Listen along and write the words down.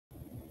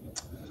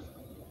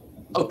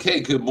Okay,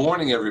 good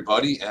morning,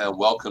 everybody, and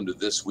welcome to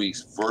this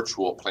week's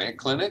virtual plant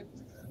clinic.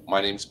 My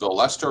name is Bill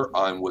Lester.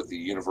 I'm with the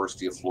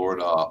University of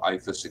Florida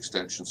IFAS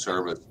Extension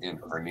Service in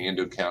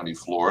Hernando County,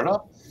 Florida,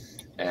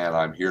 and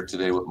I'm here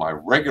today with my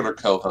regular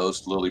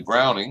co-host, Lily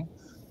Browning,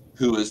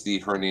 who is the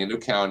Hernando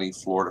County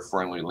Florida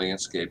Friendly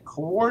Landscape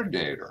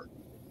Coordinator.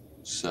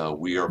 So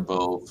we are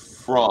both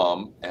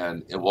from,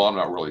 well, I'm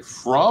not really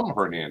from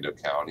Hernando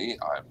County.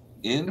 I'm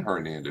in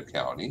Hernando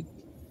County.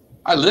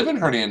 I live in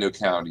Hernando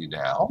County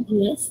now.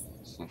 Yes.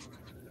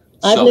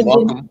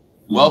 So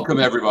welcome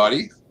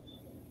everybody.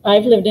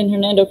 I've lived in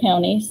Hernando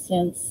County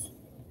since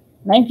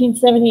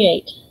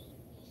 1978.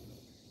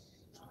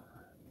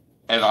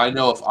 And I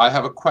know if I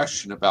have a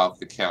question about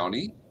the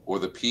county or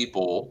the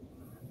people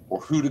or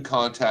who to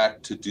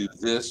contact to do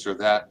this or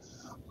that,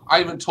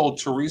 I even told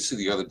Teresa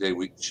the other day,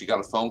 she got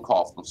a phone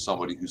call from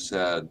somebody who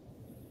said,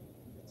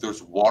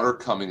 there's water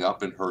coming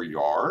up in her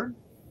yard.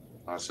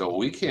 I said, well,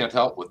 we can't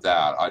help with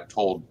that. I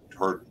told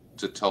her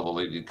to tell the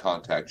lady to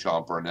contact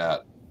John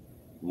Burnett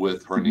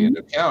with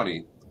Hernando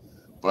County.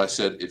 But I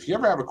said, if you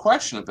ever have a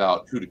question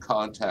about who to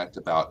contact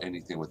about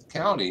anything with the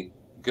county,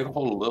 get a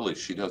hold of Lily.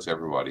 She knows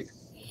everybody.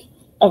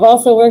 I've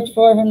also worked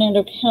for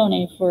Hernando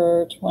County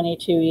for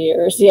 22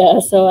 years. Yeah,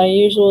 so I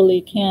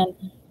usually can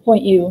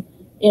point you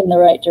in the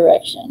right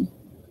direction.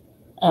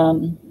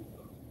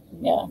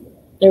 Yeah,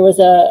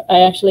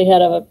 I actually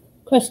had a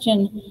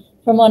question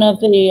from one of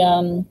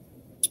the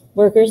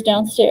workers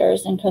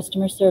downstairs in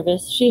customer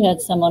service. She had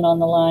someone on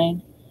the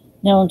line.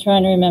 Now I'm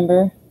trying to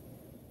remember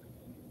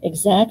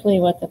exactly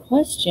what the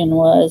question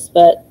was,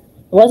 but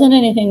it wasn't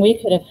anything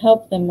we could have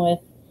helped them with.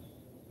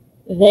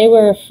 They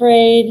were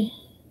afraid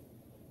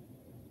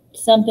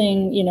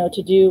something,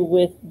 to do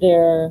with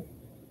their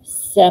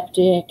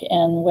septic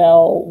and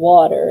well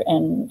water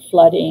and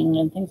flooding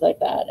and things like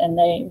that. And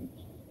they,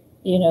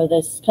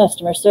 this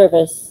customer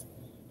service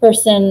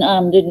person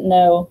didn't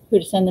know who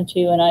to send them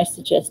to, and I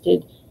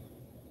suggested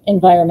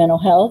environmental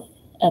health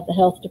at the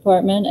health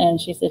department,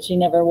 and she said she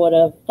never would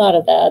have thought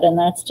of that. And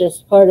that's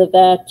just part of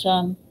that,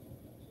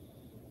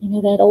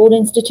 that old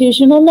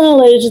institutional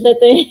knowledge that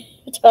they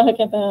talk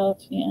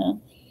about. Yeah.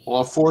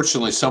 Well,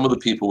 unfortunately, some of the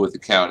people with the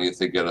county, if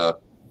they get a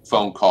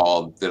phone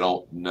call, they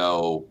don't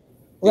know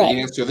the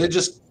answer. They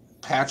just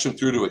patch them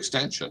through to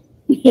extension.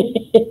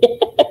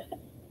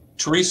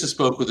 Teresa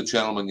spoke with a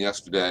gentleman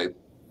yesterday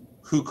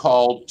who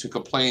called to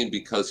complain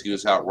because he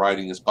was out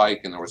riding his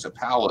bike and there was a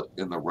pallet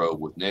in the road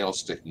with nails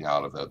sticking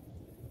out of it.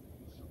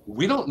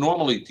 We don't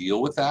normally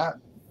deal with that.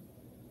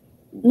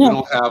 No. We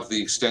don't have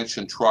the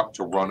extension truck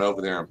to run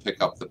over there and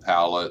pick up the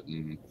pallet.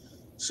 And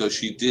so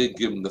she did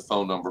give him the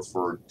phone number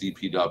for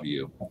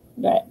DPW.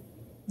 Right.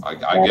 I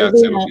guess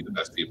it would be the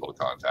best people to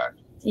contact.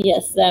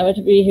 Yes, that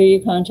would be who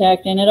you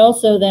contact. And it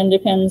also then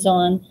depends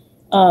on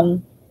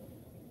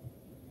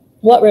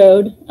what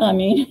road. I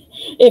mean,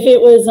 if it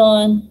was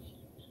on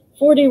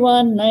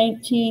 41,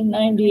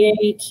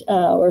 1998,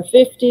 or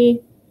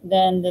 50,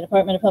 then the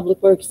Department of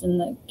Public Works in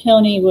the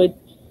county would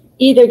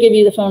either give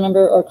you the phone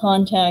number or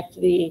contact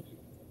the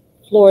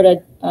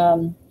Florida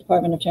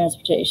Department of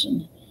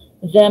Transportation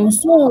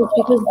themselves,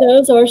 because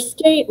those are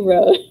state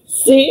roads.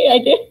 See, I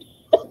did.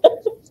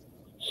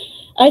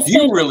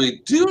 You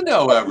really do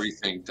know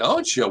everything,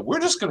 don't you? We're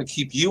just going to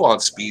keep you on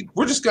speed.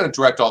 We're just going to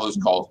direct all those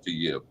calls to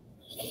you,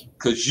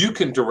 because you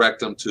can direct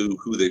them to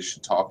who they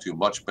should talk to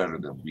much better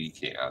than we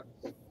can.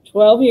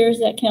 12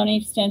 years at County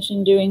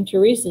Extension doing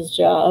Teresa's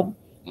job.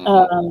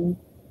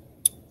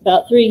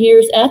 About 3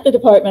 years at the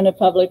Department of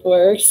Public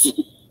Works,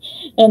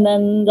 and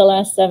then the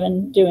last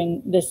 7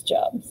 doing this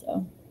job.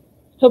 So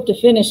hope to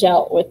finish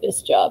out with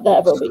this job.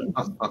 That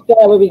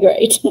will be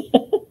great.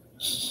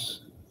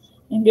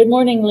 And good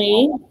morning,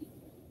 Lee.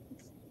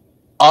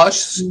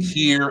 Us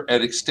here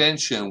at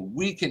Extension,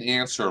 we can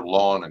answer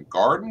lawn and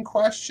garden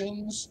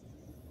questions,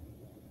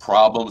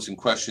 problems and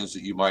questions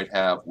that you might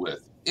have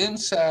with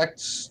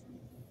insects,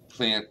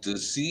 plant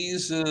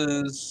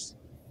diseases.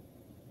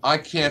 I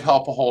can't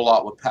help a whole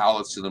lot with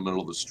pallets in the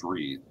middle of the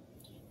street.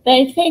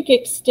 They think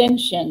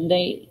extension,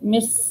 they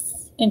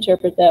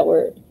misinterpret that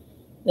word.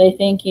 They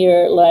think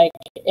you're like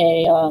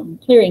a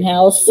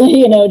clearinghouse,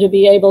 to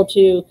be able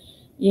to,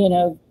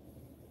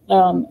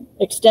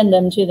 extend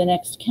them to the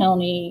next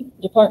county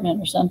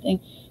department or something,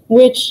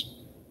 which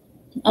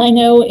I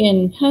know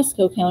in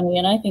Pasco County,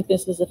 and I think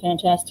this is a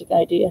fantastic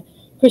idea.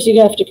 Of course, you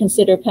have to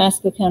consider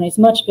Pasco County is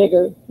much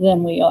bigger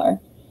than we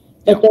are.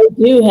 But they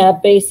do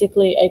have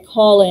basically a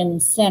call-in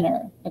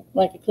center,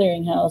 like a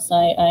clearinghouse.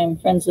 I'm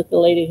friends with the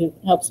lady who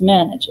helps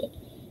manage it.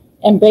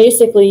 And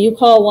basically, you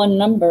call one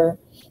number,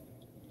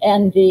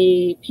 and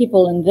the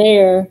people in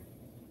there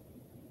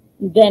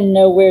then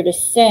know where to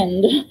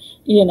send,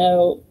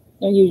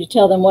 you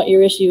tell them what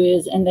your issue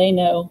is, and they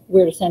know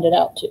where to send it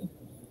out to.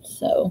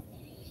 So,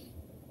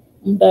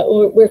 but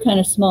we're kind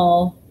of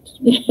small.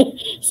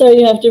 So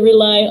you have to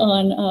rely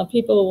on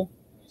people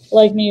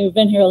like me who've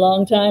been here a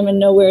long time and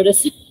know where to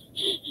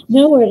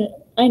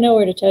I know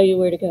where to tell you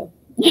where to go.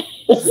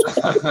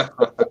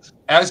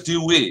 As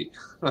do we.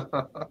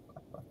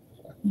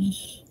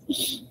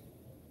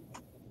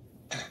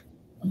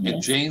 And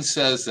Yes. Jane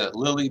says that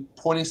Lily,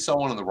 pointing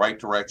someone in the right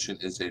direction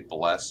is a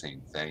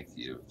blessing. Thank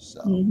you.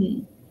 So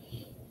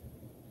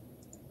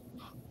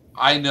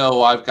I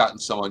know I've gotten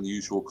some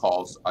unusual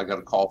calls. I got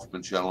a call from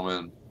a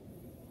gentleman.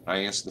 I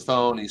answered the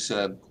phone. He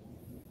said,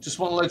 just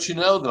want to let you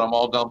know that I'm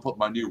all done putting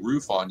my new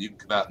roof on. You can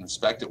come out and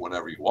inspect it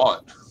whenever you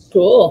want.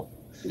 Cool.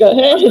 Go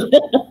ahead.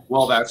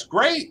 Well, that's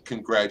great.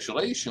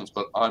 Congratulations.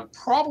 But I'm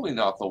probably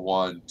not the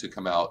one to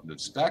come out and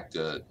inspect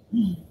it.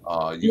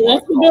 That's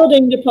the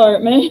building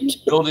department.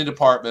 Building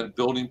department,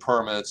 building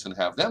permits, and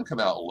have them come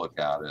out and look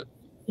at it.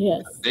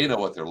 Yes. They know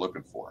what they're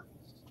looking for.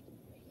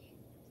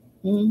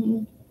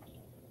 And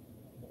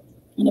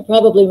it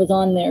probably was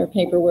on their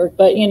paperwork,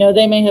 but you know,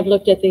 they may have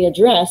looked at the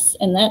address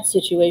in that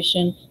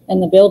situation,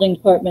 and the building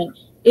department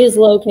is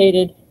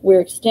located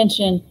where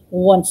extension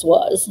once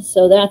was.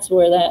 So that's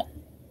where that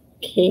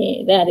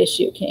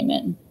issue came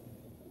in.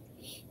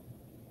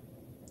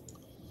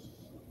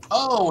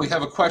 Oh, we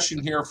have a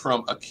question here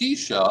from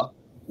Akeisha,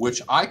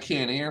 which I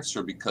can't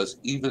answer because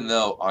even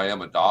though I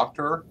am a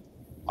doctor,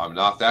 I'm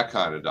not that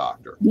kind of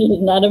doctor.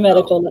 Not a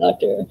medical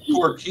doctor.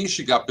 Poor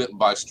Akeisha got bitten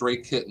by a stray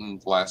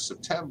kitten last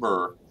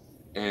September,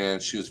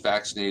 and she was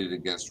vaccinated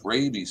against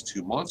rabies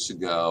 2 months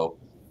ago.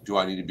 Do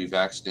I need to be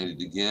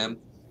vaccinated again?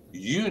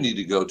 You need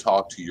to go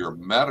talk to your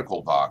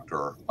medical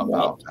doctor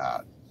about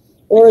that.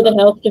 Or the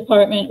health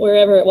department,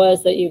 wherever it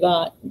was that you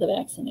got the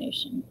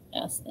vaccination.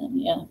 Ask them,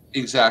 yeah.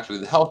 Exactly.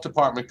 The health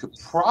department could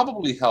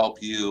probably help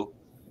you,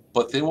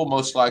 but they will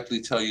most likely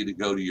tell you to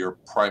go to your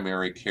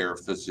primary care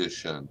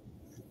physician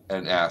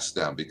and ask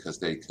them, because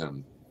they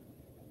can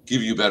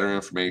give you better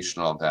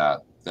information on that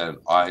than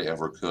I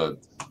ever could.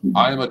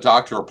 I am a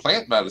doctor of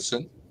plant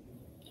medicine.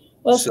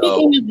 Well,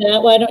 speaking of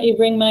that, why don't you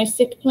bring my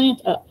sick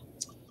plant up?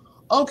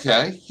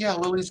 Okay. Yeah,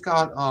 Lily's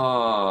got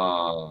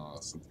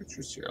some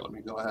pictures here. Let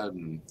me go ahead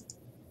and...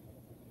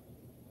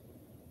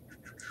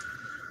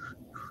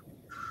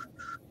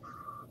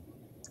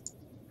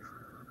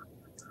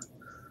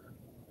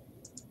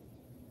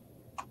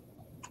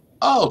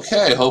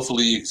 Okay,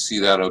 hopefully you can see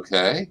that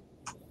okay.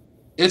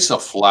 It's a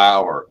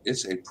flower.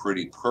 It's a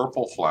pretty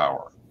purple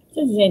flower. It's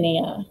a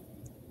zinnia.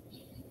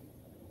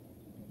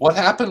 What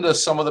happened to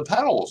some of the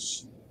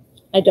petals?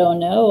 I don't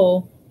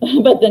know,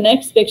 but the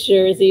next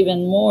picture is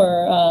even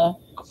more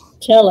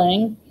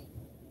telling.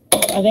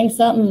 I think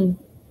something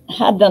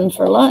had them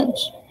for lunch.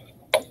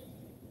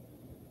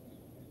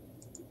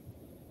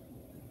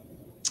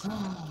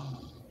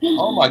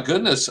 Oh my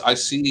goodness, I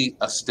see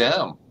a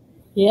stem.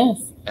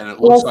 Yes. And it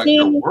looks like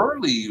there were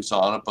leaves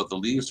on it, but the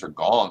leaves are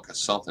gone because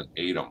something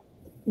ate them.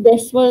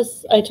 This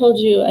was, I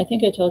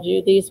think I told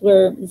you, these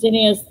were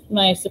zinnias,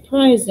 my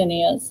surprise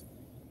zinnias.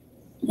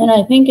 And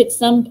I think at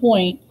some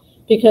point,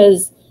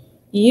 because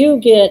you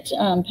get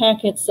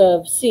packets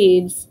of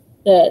seeds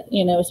that,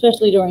 you know,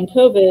 especially during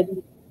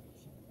COVID,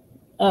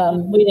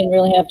 we didn't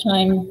really have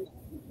time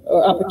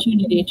or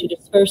opportunity to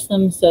disperse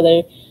them. So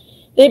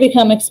they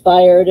become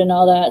expired and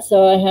all that.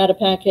 So I had a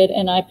packet,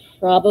 and I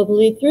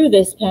probably threw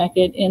this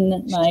packet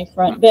in my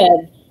front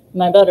bed,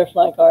 my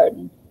butterfly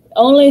garden.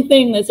 Only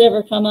thing that's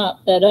ever come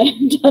up that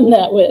I've done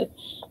that with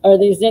are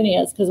these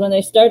zinnias, because when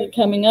they started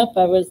coming up,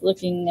 I was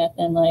looking at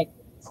them like,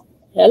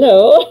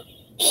 hello,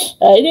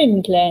 I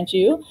didn't plant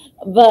you.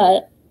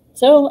 But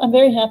so I'm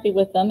very happy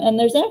with them, and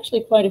there's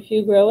actually quite a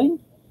few growing.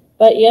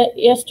 But yet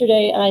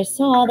yesterday I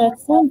saw that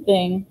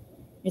something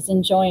is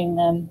enjoying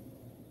them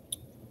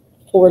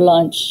for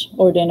lunch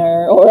or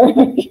dinner or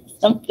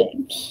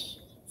something.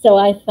 So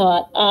I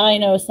thought, I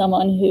know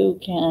someone who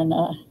can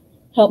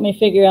help me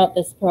figure out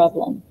this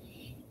problem.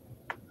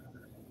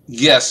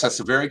 Yes, that's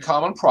a very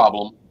common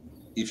problem.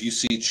 If you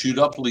see chewed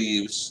up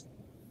leaves,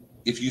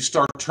 if you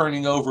start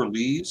turning over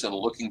leaves and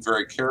looking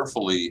very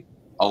carefully,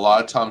 a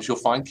lot of times you'll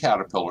find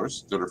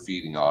caterpillars that are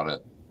feeding on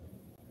it.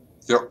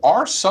 There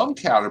are some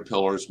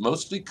caterpillars,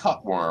 mostly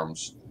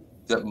cutworms,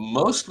 that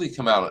mostly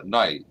come out at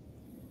night.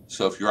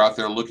 So if you're out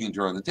there looking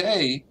during the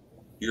day,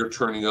 you're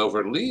turning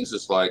over leaves.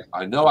 It's like,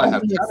 I know I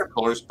have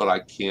caterpillars, but I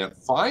can't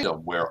find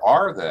them. Where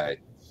are they?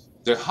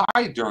 They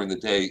hide during the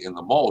day in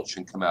the mulch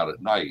and come out at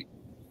night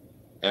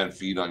and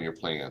feed on your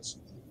plants.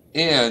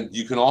 And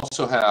you can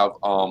also have,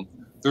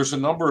 there's a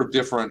number of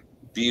different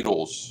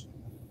beetles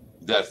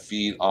that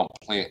feed on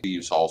plant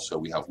leaves also.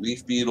 We have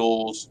leaf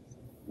beetles.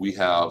 We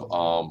have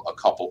a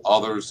couple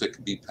others that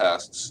can be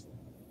pests.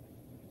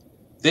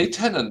 They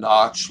tend to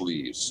notch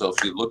leaves. So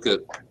if you look at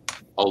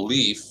a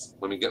leaf,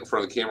 let me get in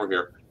front of the camera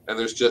here, and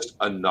there's just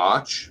a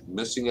notch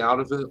missing out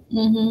of it,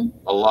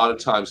 a lot of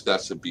times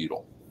that's a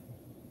beetle.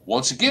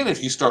 Once again,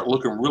 if you start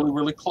looking really,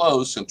 really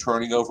close and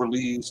turning over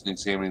leaves and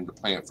examining the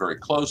plant very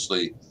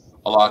closely,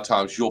 a lot of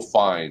times you'll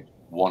find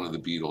one of the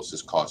beetles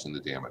is causing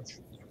the damage.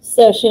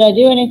 So should I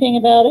do anything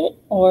about it,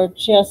 or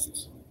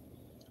just...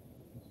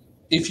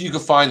 If you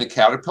could find the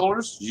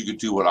caterpillars, you could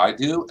do what I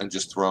do and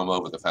just throw them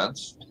over the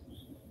fence.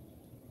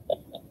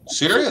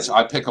 Serious,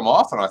 I pick them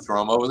off and I throw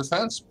them over the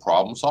fence.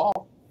 Problem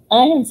solved.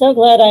 I am so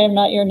glad I am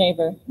not your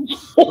neighbor.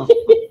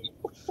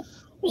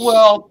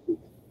 Well,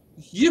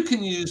 you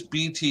can use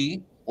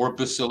BT or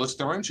Bacillus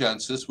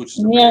thuringiensis, which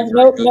is a Yeah, very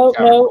nope, good nope,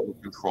 caterpillar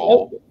nope,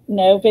 control.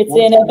 nope, it's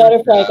Or in a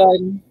butterfly Thuringia.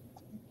 garden.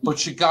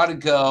 But you got to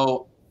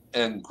go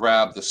and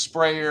grab the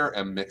sprayer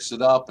and mix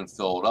it up and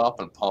fill it up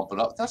and pump it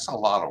up. That's a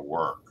lot of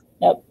work.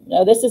 Nope,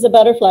 no, this is a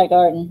butterfly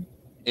garden.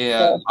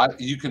 And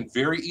you can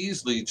very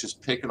easily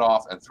just pick it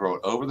off and throw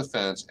it over the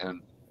fence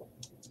and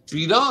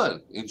be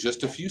done in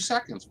just a few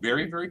seconds.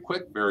 Very, very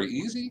quick, very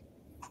easy.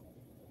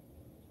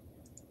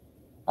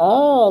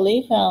 Oh,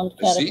 leaf hound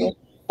caterpillar. See,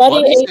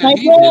 Buddy ate said my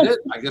he did plants. it.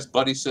 I guess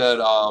Buddy said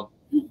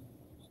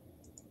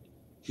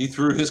he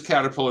threw his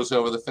caterpillars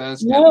over the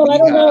fence. No, and I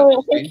don't know. I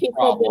think same he said that.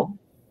 problem.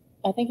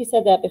 I think he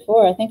said that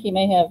before. I think he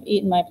may have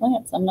eaten my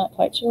plants. I'm not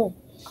quite sure.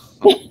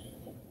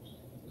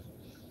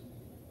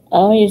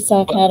 Oh, you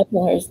saw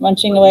caterpillars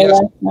munching away yes,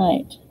 last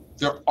night.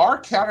 There are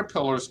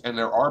caterpillars and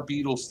there are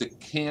beetles that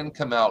can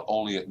come out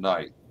only at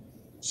night.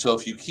 So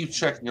if you keep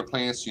checking your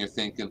plants and you're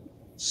thinking,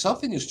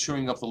 something is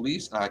chewing up the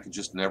leaves and I can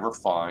just never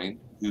find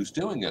who's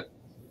doing it,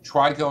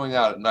 try going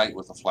out at night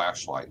with a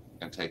flashlight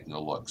and taking a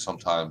look.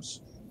 Sometimes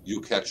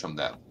you'll catch them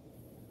then.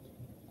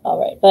 All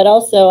right. But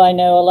also I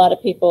know a lot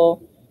of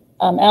people,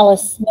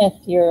 Alice Smith,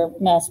 your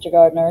master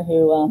gardener,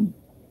 who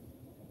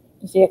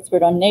is the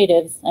expert on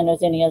natives. I know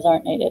zinnias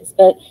aren't natives,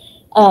 but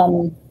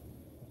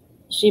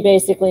she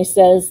basically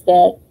says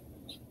that,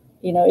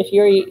 you know, if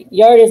your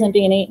yard isn't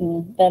being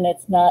eaten, then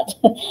it's not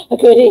a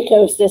good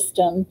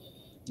ecosystem.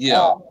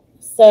 Yeah.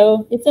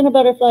 So it's in a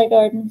butterfly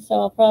garden, so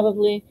I'll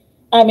probably,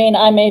 I mean,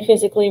 I may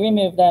physically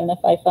remove them if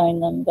I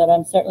find them, but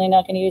I'm certainly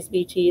not going to use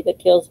BT that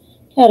kills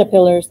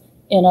caterpillars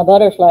in a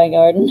butterfly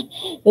garden.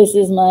 This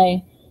is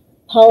my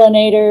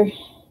pollinator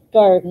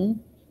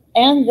garden,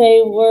 and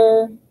they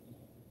were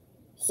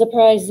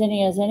surprise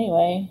zinnias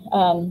anyway.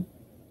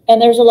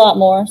 And there's a lot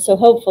more, so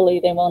hopefully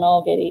they won't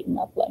all get eaten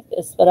up like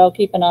this, but I'll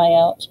keep an eye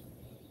out.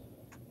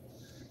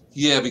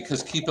 Yeah,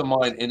 because keep in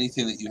mind,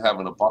 anything that you have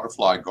in a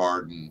butterfly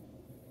garden,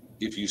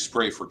 if you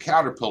spray for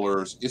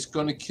caterpillars, it's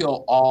going to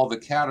kill all the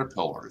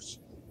caterpillars,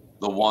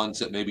 the ones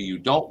that maybe you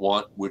don't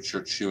want, which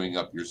are chewing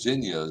up your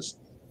zinnias,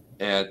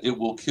 and it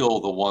will kill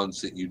the ones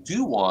that you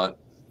do want,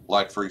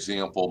 like, for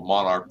example,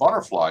 monarch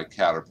butterfly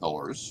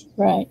caterpillars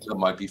that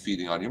might be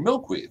feeding on your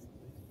milkweed.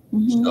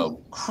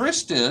 So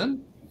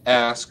Kristen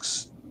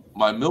asks,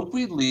 my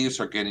milkweed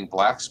leaves are getting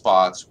black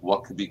spots.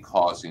 What could be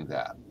causing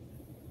that?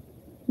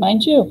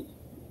 Mind you.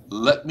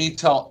 Let me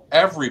tell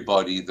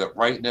everybody that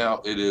right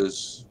now it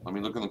is, let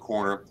me look in the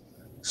corner,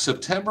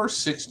 September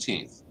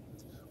 16th,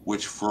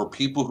 which for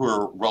people who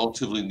are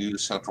relatively new to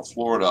Central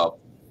Florida,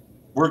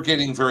 we're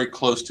getting very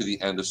close to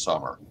the end of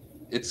summer.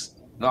 It's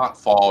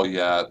not fall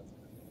yet.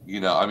 You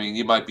know, I mean,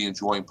 you might be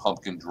enjoying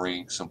pumpkin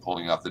drinks and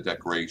pulling out the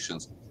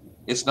decorations.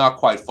 It's not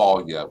quite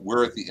fall yet.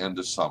 We're at the end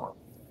of summer.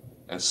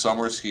 And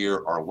summers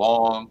here are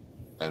long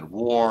and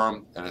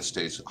warm, and it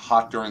stays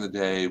hot during the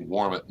day,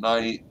 warm at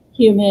night.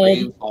 Humid.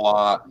 Rains a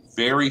lot,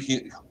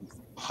 very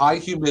high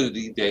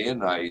humidity day and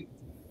night.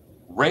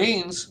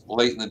 Rains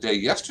late in the day.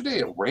 Yesterday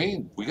it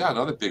rained. We got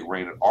another big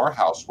rain at our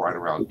house right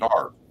around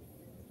dark.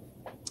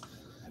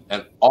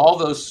 And all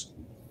those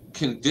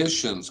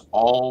conditions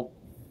all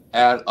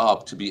add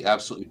up to be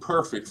absolutely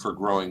perfect for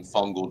growing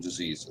fungal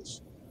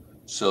diseases.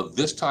 So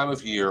this time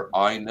of year,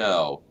 I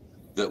know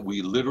that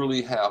we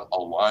literally have a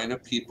line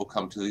of people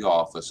come to the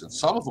office, and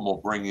some of them will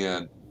bring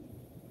in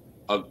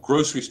a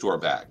grocery store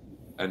bag,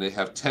 and they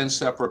have 10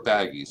 separate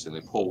baggies, and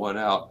they pull one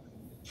out.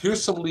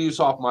 Here's some leaves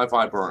off my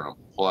viburnum.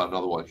 Pull out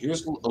another one.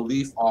 Here's a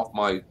leaf off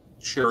my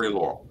cherry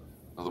laurel.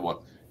 Another one.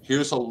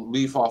 Here's a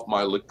leaf off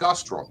my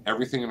ligustrum.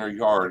 Everything in their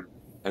yard,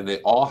 and they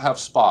all have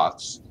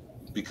spots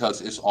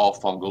because it's all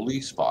fungal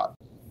leaf spot.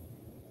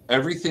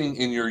 Everything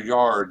in your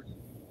yard,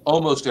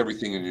 almost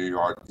everything in your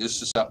yard, is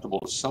susceptible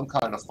to some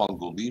kind of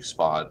fungal leaf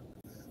spot.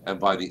 And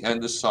by the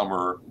end of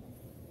summer,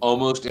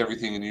 almost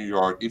everything in your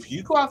yard, if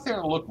you go out there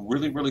and look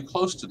really, really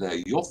close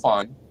today, you'll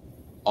find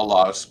a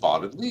lot of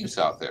spotted leaves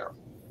out there.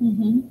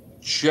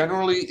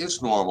 Generally,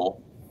 it's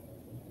normal.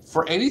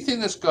 For anything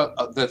that's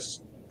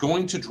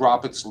going to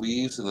drop its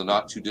leaves in the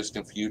not too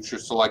distant future,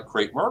 so like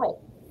crepe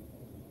myrtle.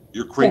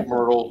 Your crepe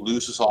myrtle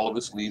loses all of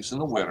its leaves in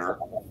the winter.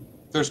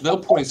 There's no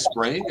point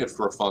spraying it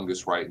for a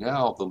fungus right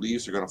now. The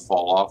leaves are going to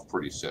fall off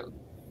pretty soon.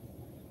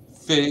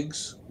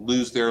 Figs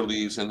lose their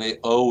leaves, and they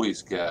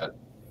always get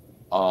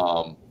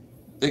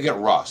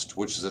rust,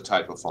 which is a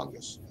type of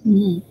fungus.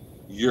 And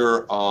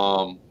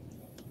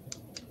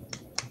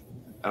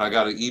I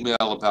got an email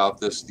about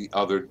this the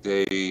other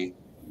day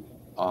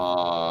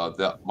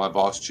that my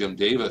boss Jim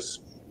Davis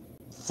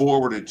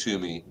forwarded to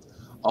me.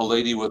 A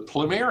lady with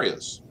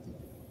plumerias.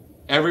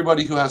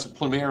 Everybody who has a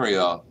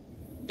plumeria,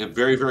 it's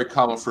very, very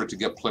common for it to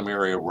get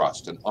plumeria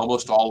rust, and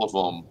almost all of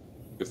them,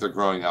 if they're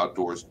growing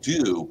outdoors,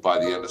 do by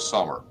the end of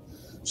summer.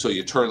 So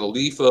you turn the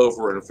leaf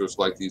over, and if there's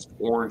like these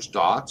orange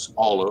dots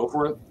all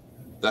over it,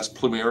 that's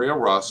plumeria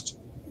rust.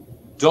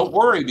 Don't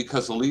worry,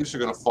 because the leaves are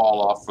going to fall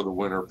off for the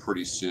winter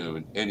pretty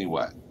soon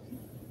anyway.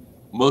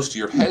 Most of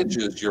your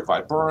hedges, your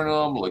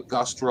viburnum,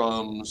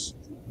 ligustrums,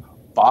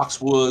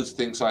 boxwoods,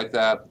 things like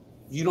that,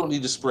 you don't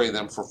need to spray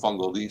them for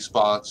fungal leaf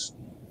spots.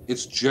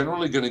 it's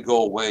generally going to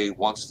go away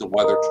once the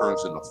weather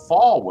turns into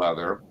fall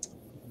weather.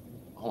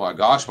 Oh my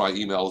gosh, my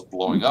email is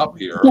blowing up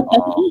here.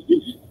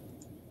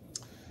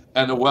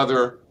 And the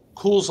weather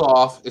cools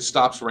off, it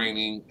stops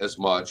raining as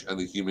much, and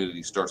the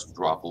humidity starts to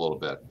drop a little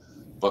bit.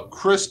 But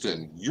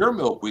Kristen, your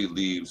milkweed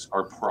leaves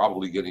are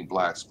probably getting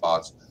black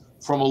spots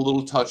from a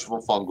little touch of a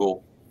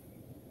fungal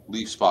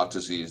leaf spot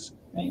disease.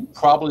 Right.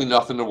 Probably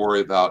nothing to worry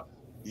about.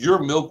 Your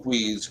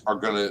milkweeds are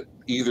going to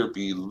either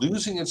be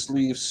losing its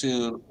leaves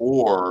soon,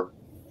 or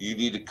you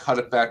need to cut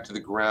it back to the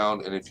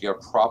ground. And if you have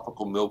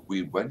tropical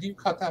milkweed, when do you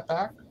cut that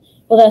back?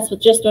 Well, that's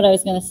just what I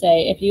was going to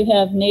say. If you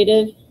have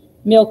native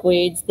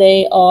milkweeds,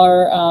 they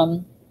are,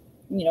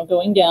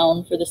 going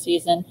down for the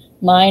season.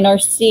 Mine are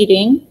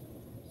seeding,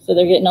 so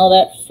they're getting all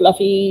that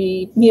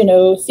fluffy,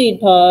 seed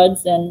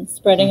pods and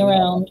spreading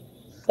around.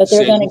 But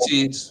they're going to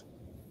seeds.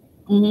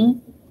 Mm-hmm.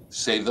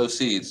 Save those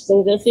seeds.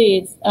 Save those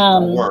seeds.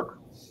 Work.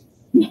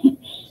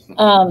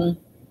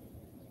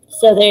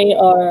 So they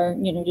are,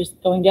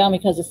 just going down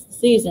because it's the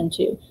season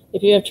too.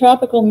 If you have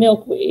tropical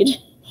milkweed,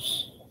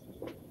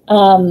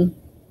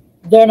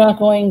 they're not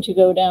going to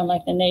go down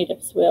like the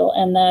natives will,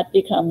 and that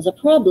becomes a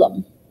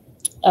problem.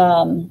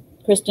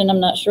 Kristen, I'm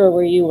not sure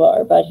where you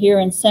are, but here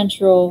in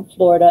Central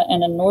Florida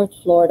and in North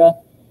Florida,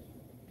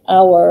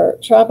 our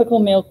tropical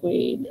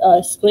milkweed,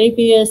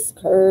 Asclepias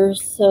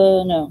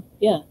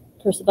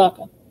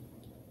cursivacca,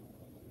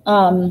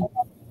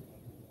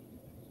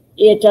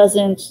 it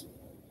doesn't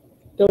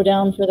go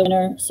down for the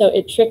winter, so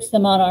it tricks the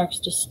monarchs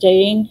to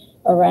staying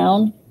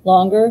around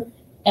longer,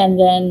 and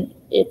then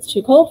it's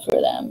too cold for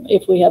them.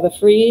 If we have a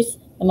freeze,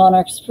 the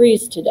monarchs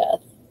freeze to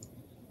death.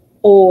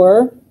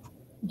 Or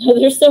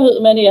there's so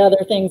many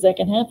other things that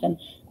can happen.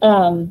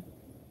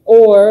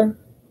 Or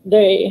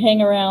they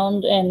hang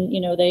around and,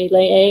 they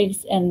lay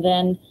eggs and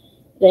then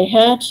they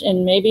hatch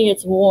and maybe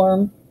it's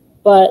warm,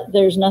 but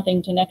there's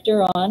nothing to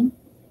nectar on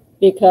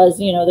because,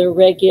 their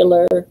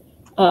regular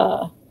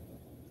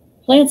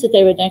plants that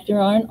they would nectar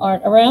on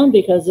aren't around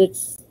because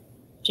it's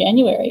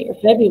January or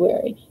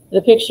February.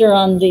 The picture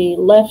on the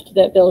left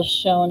that Bill's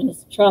shown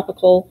is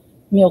tropical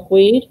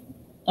milkweed,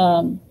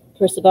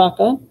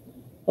 cursivacca.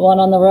 The one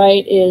on the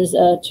right is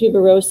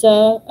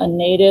tuberosa, a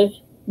native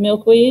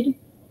milkweed.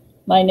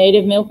 My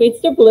native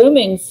milkweeds, they're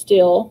blooming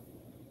still,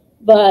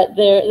 but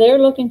they're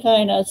looking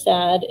kind of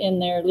sad in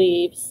their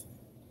leaves.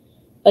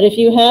 But if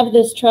you have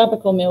this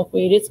tropical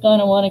milkweed, it's going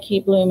to want to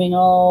keep blooming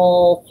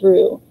all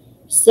through.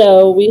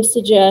 So we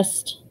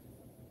suggest,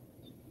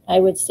 I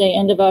would say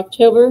end of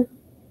October,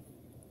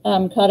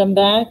 cut them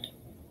back.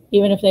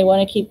 Even if they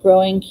want to keep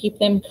growing, keep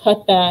them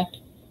cut back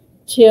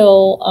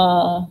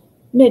till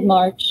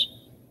mid-March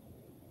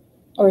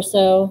or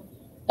so,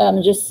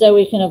 just so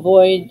we can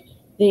avoid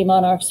the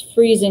monarchs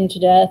freezing to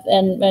death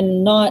and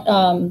not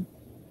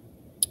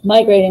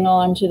migrating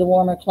on to the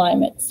warmer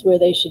climates where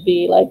they should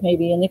be, like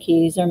maybe in the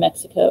Keys or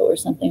Mexico or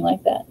something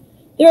like that.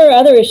 There are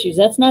other issues.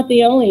 That's not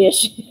the only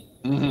issue.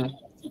 Mm-hmm.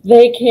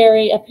 They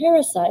carry a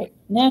parasite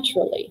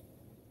naturally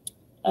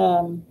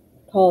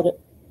called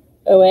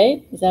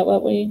OA. Is that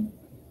what we...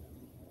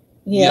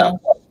 Yeah.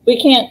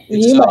 We can't...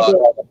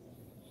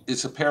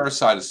 It's a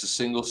parasite. It's a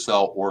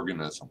single-cell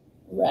organism.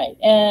 Right.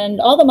 And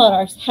all the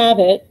monarchs have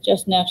it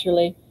just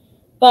naturally.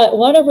 But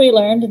what have we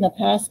learned in the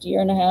past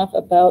year and a half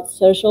about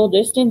social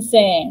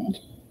distancing?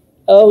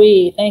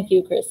 OE, thank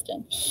you,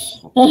 Kristen.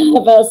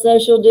 About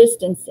social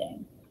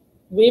distancing.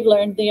 We've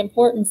learned the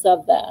importance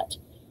of that.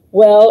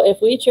 Well,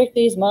 if we trick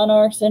these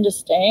monarchs into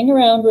staying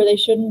around where they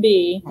shouldn't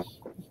be,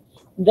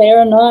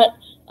 they're not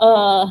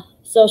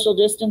social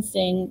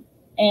distancing,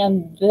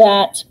 and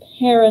that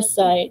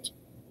parasite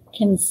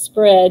can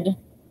spread,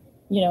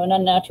 in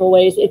unnatural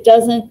ways. It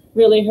doesn't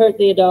really hurt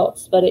the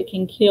adults, but it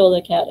can kill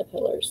the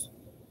caterpillars.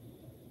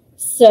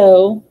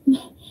 So the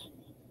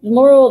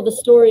moral of the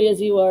story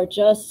is you are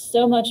just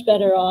so much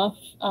better off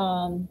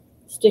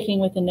sticking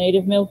with the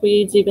native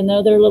milkweeds, even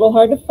though they're a little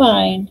hard to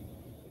find,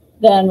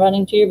 than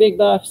running to your big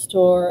box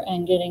store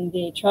and getting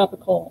the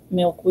tropical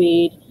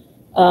milkweed.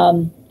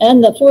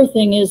 And the fourth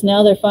thing is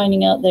now they're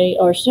finding out they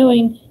are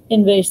showing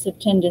invasive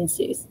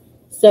tendencies.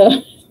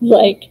 So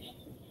like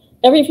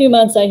every few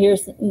months I hear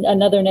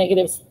another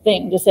negative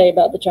thing to say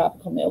about the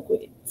tropical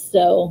milkweed.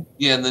 So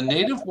yeah, and the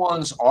native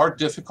ones are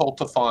difficult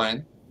to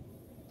find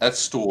at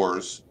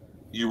stores.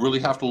 You really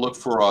have to look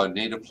for a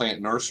native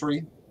plant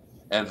nursery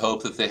and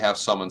hope that they have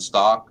some in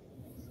stock.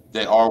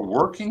 They are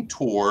working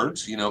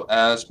towards,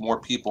 as more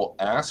people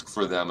ask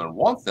for them and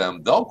want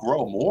them, they'll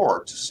grow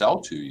more to sell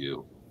to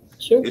you.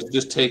 Sure. It's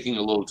just taking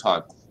a little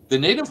time. The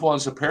native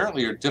ones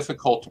apparently are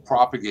difficult to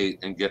propagate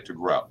and get to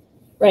grow.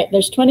 Right.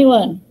 There's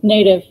 21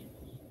 native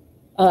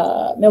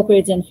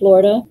milkweeds in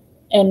Florida,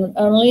 and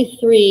only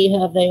 3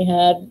 have they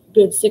had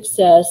good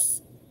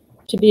success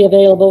to be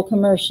available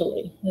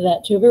commercially.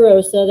 That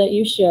tuberosa that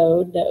you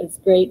showed, that was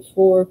great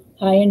for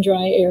high and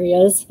dry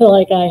areas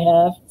like I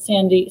have,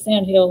 sand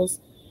hills.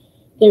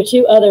 There are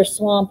 2 other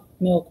swamp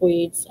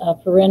milkweeds,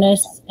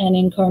 Perennis and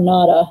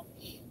Incarnata.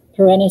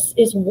 Perennis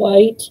is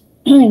white,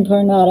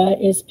 Incarnata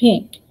is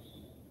pink.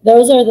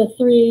 Those are the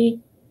 3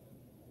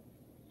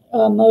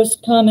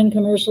 most common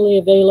commercially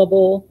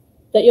available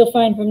that you'll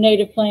find from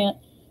native plant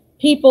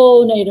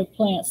people, native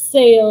plant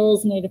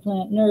sales, native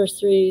plant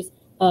nurseries,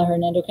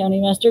 Hernando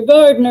County Master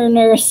Gardener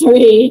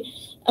Nursery.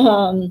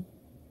 Those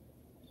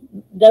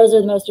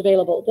are the most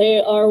available.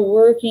 They are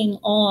working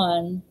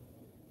on,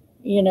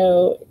 you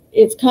know,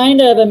 it's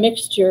kind of a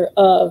mixture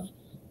of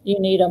you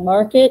need a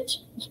market,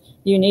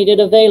 you need it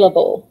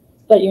available,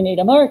 but you need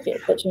a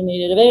market, but you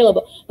need it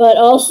available. But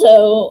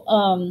also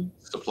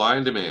supply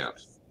and demand.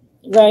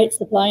 Right,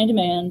 supply and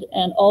demand,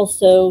 and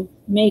also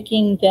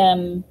making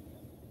them,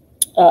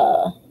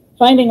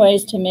 finding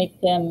ways to make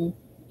them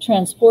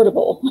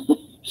transportable,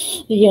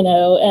 you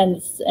know,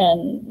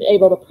 and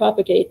able to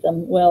propagate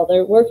them well.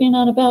 They're working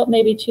on about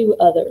maybe 2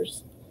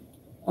 others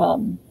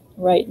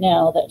right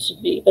now that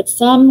should be, but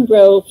some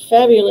grow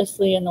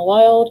fabulously in the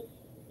wild.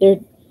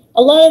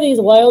 A lot of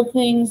these wild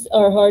things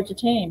are hard to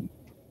tame,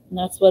 and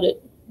that's what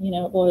it, you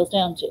know, boils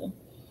down to.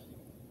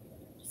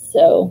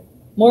 So,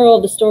 moral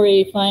of the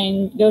story,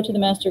 go to the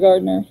Master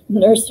Gardener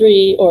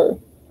Nursery or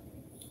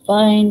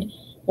find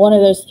one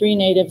of those 3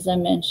 natives I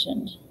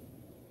mentioned.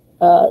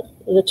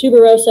 The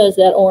tuberosa is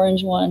that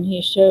orange one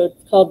he showed,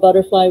 called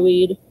butterfly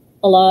weed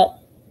a lot,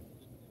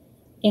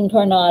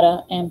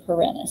 incarnata, and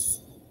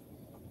perennis.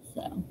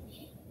 So,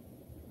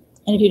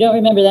 and if you don't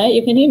remember that,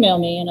 you can email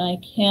me and I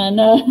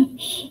can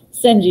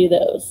send you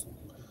those.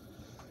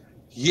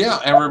 Yeah,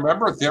 and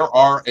remember, there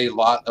are a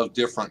lot of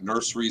different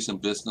nurseries and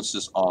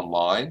businesses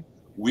online.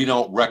 We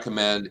don't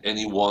recommend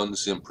any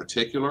ones in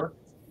particular.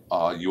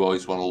 You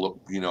always want to look,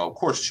 you know, of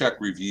course, check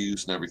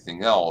reviews and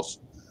everything else,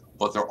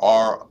 but there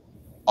are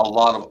a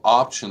lot of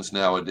options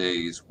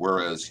nowadays,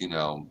 whereas, you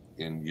know,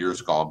 in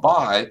years gone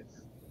by,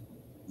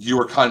 you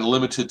were kind of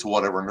limited to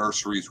whatever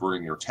nurseries were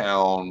in your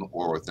town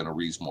or within a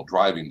reasonable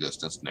driving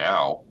distance.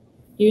 Now,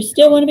 you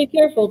still want to be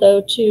careful,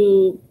 though,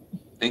 to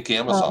think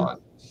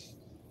Amazon.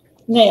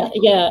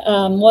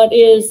 What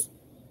is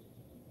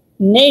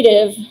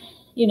native,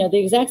 you know, the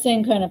exact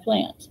same kind of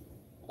plant.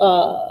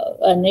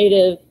 A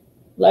native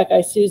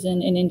Black-Eyed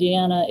Susan in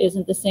Indiana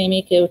isn't the same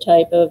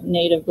ecotype of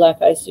native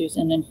Black-Eyed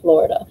Susan in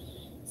Florida.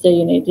 So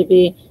you need to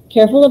be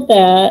careful of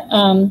that.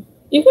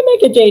 You can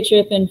make a day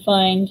trip and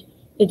find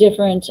the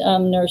different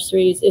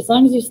nurseries. As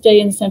long as you stay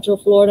in Central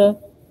Florida,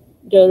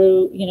 go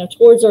to, you know,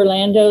 towards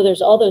Orlando,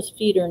 there's all those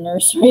feeder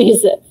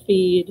nurseries that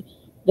feed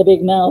the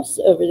big mouse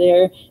over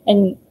there.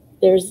 And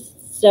there's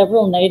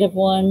several native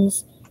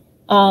ones.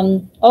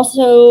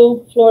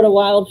 Also,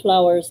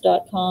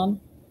 FloridaWildflowers.com.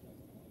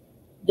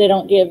 They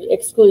don't give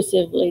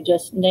exclusively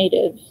just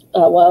native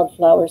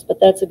wildflowers,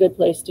 but that's a good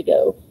place to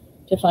go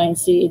to find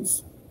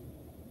seeds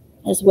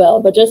as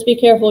well. But just be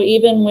careful,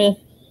 even with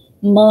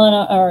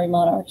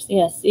monarchs,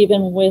 yes,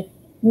 even with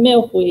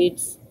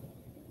milkweeds.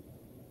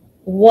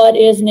 What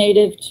is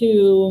native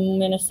to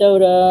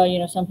Minnesota, you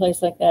know,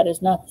 someplace like that,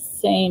 is not the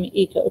same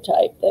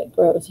ecotype that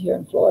grows here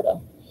in Florida.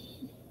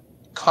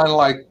 Kind of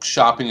like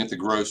shopping at the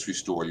grocery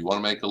store. You want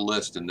to make a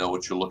list and know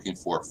what you're looking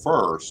for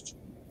first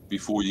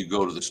before you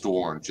go to the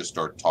store and just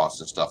start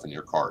tossing stuff in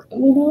your cart.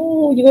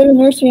 No, you go to the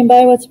nursery and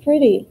buy what's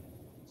pretty.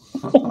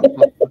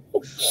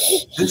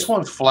 This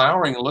one's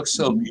flowering. It looks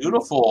so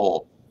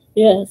beautiful.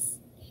 Yes.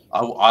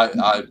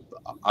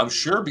 I'm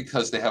sure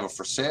because they have it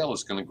for sale,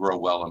 it's going to grow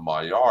well in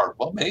my yard.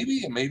 Well,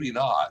 maybe and maybe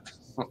not.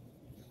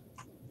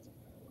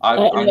 I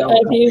know a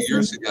couple of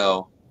years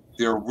ago,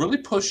 they were really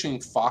pushing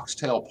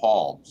foxtail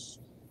palms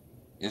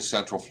in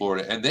Central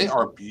Florida, and they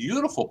are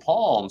beautiful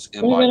palms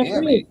in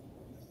Miami.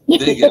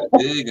 They get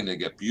big and they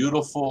get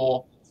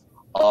beautiful.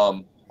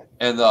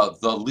 And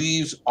the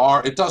leaves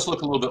are, it does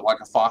look a little bit like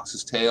a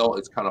fox's tail.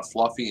 It's kind of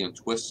fluffy and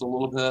twists a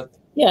little bit.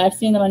 Yeah, I've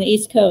seen them on the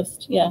East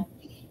Coast, yeah.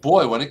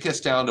 Boy, when it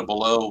gets down to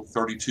below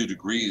 32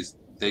 degrees,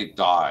 they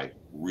die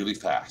really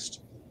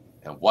fast.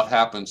 And what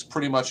happens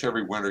pretty much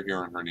every winter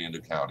here in Hernando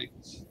County?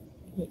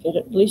 We get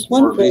at least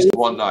one for at least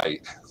one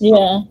night.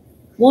 Yeah,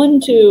 1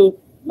 to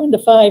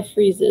 5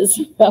 freezes,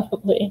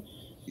 probably.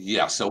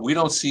 Yeah, so we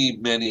don't see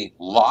many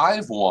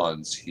live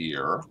ones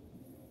here.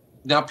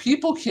 Now,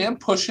 people can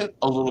push it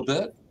a little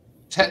bit.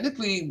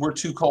 Technically, we're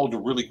too cold to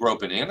really grow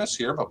bananas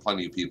here, but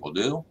plenty of people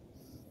do.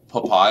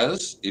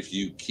 Papayas, if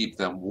you keep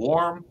them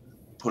warm,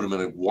 put them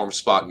in a warm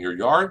spot in your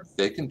yard,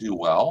 they can do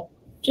well.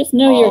 Just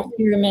know you're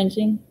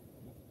experimenting.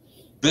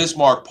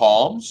 Bismarck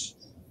palms,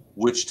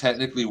 which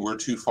technically we're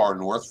too far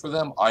north for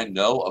them. I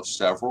know of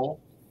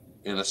several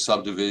in a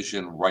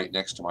subdivision right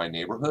next to my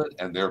neighborhood,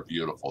 and they're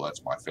beautiful.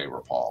 That's my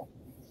favorite palm.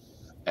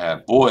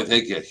 And boy,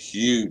 they get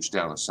huge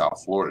down in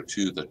South Florida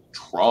too. The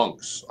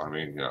trunks, I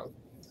mean, you know,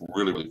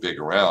 really, really big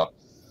around.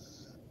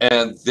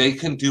 And they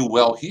can do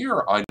well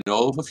here. I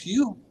know of a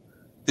few.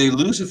 They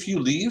lose a few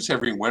leaves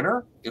every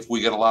winter if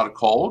we get a lot of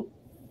cold,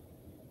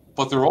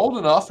 but they're old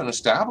enough and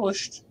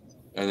established,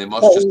 and they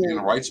must just be in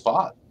the right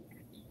spot.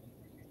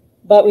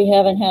 But we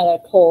haven't had a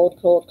cold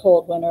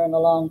winter in a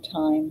long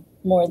time,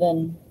 more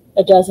than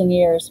a dozen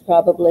years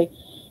probably.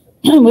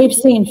 We've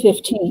seen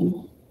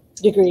 15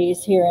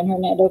 degrees here in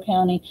Hernando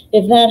County.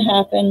 If that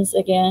happens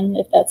again,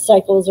 if that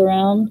cycles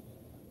around,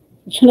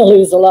 you're going to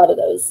lose a lot of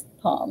those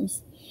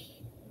palms.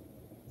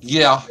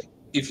 Yeah,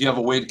 if you have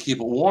a way to keep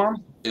it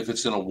warm, if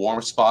it's in a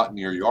warm spot in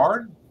your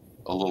yard,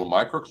 a little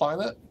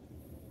microclimate.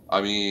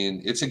 I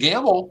mean, it's a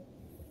gamble,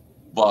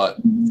 but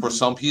for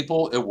some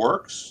people it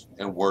works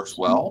and works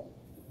well.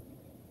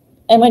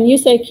 And when you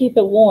say keep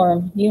it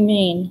warm, you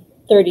mean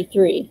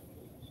 33.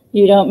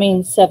 You don't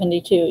mean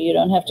 72. You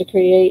don't have to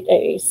create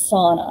a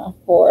sauna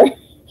for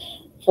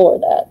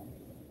that.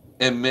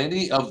 And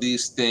many of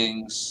these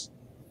things,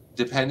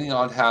 depending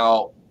on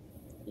how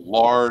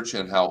large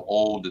and how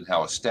old and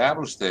how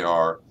established they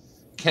are,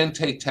 can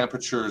take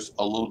temperatures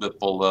a little bit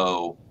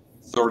below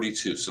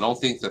 32. So don't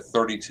think that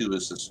 32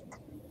 is this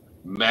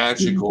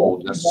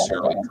magical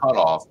necessarily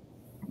cutoff.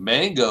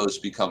 Mangoes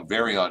become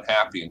very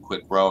unhappy and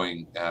quit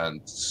growing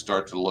and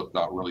start to look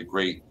not really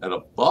great at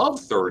above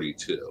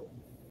 32,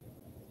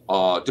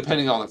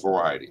 depending on the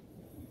variety.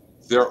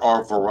 There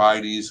are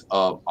varieties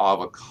of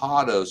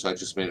avocados. I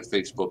just made a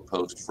Facebook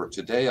post for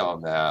today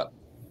on that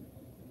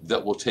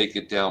will take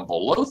it down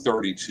below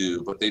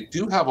 32, but they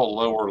do have a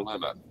lower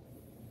limit.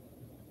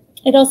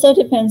 It also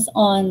depends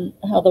on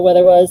how the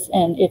weather was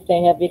and if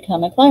they have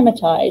become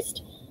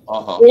acclimatized.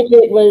 If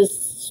it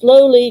was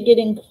slowly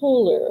getting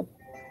cooler,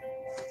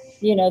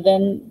 you know,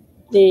 then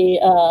the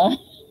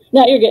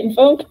now you're getting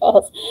phone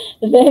calls.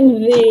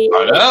 Then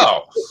I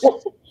know.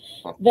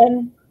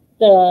 Then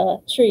the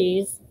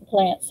trees, the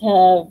plants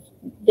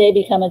they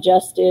become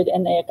adjusted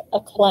and they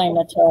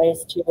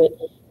acclimatize to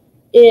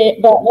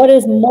it. But what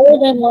is more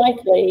than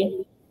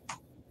likely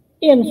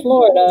in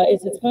Florida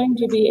is it's going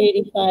to be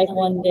 85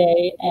 one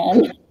day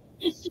and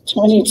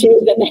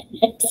 22 the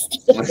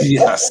next.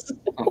 Yes.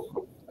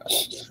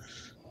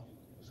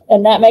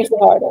 And that makes it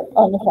harder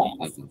on the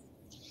plants.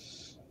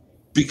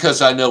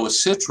 Because I know with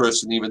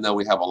citrus, and even though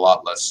we have a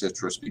lot less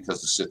citrus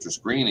because of citrus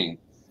greening,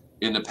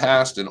 in the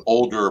past, an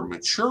older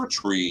mature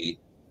tree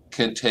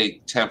can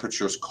take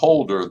temperatures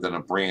colder than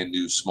a brand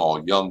new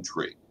small young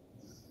tree.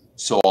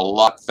 So a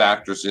lot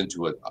factors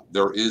into it.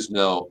 There is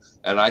no,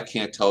 and I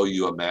can't tell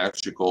you a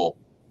magical,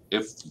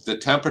 if the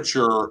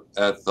temperature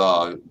at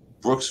the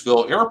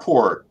Brooksville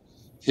airport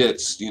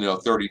hits,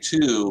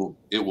 32,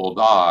 it will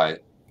die.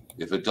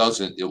 If it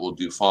doesn't, it will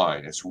do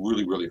fine. It's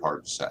really, really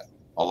hard to say.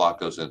 A lot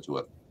goes into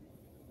it.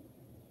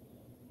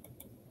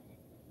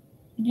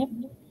 Yep.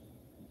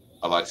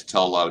 I like to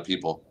tell a lot of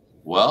people,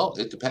 well,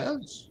 it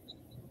depends.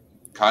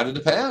 Kind of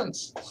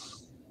depends.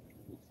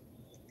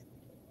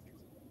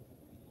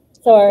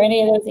 So are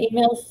any of those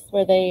emails,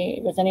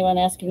 was anyone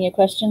asking you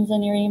questions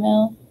in your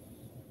email?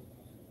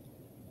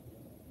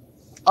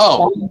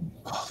 Oh,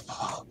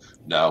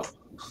 no.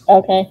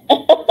 Okay.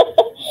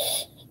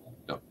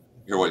 No.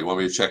 Here, what, you want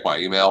me to check my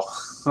email?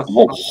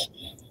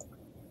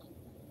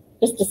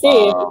 Just to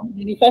see if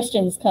any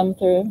questions come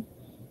through.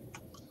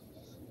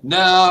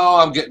 No,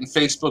 I'm getting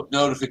Facebook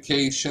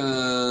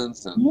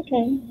notifications and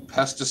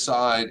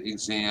pesticide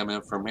exam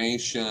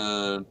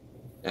information.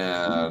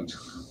 And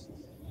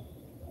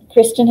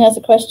Kristen has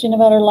a question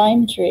about her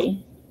lime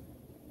tree.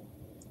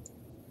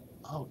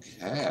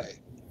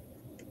 Okay.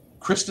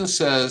 Kristen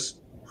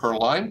says her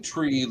lime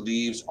tree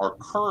leaves are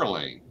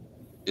curling.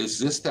 Is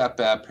this that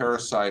bad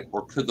parasite,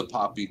 or could the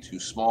pot be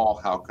too small?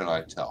 How can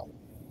I tell?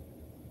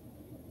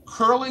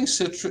 Curling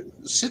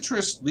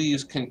citrus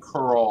leaves can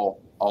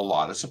curl a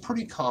lot. It's a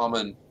pretty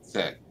common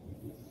thing.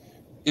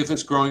 If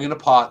it's growing in a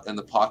pot and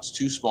the pot's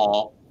too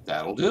small,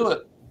 that'll do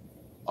it.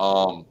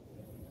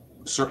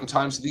 Certain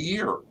times of the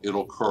year,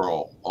 it'll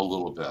curl a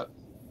little bit.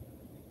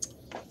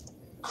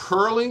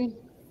 Curling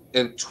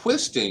and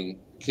twisting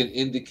can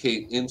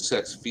indicate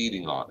insects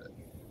feeding on it.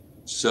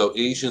 So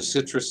Asian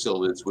citrus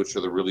psyllids, which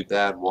are the really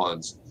bad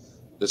ones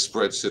that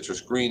spread citrus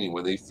greening,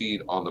 when they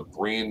feed on the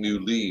brand new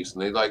leaves,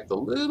 and they like the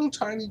little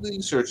tiny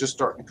leaves that are just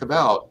starting to come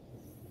out,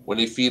 when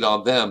they feed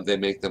on them, they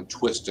make them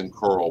twist and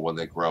curl when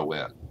they grow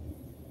in.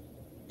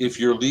 If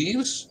your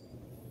leaves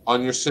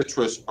on your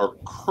citrus are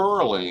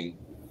curling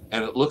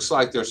and it looks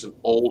like there's an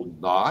old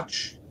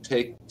notch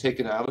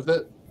taken out of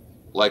it,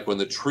 like when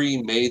the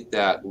tree made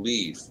that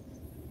leaf,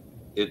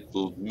 it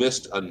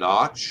missed a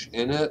notch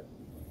in it,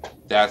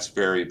 that's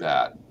very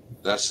bad.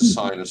 That's a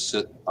sign of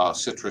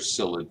citrus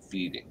psyllid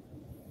feeding.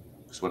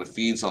 Because when it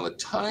feeds on the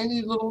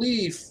tiny little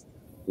leaf,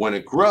 when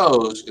it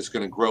grows, it's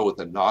going to grow with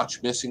a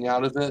notch missing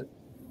out of it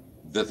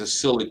that the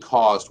psyllid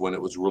caused when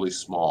it was really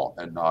small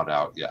and not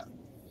out yet.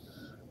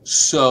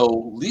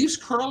 So leaves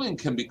curling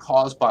can be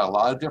caused by a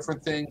lot of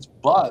different things,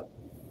 but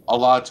a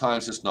lot of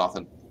times it's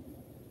nothing.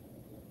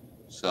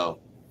 So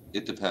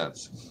it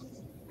depends.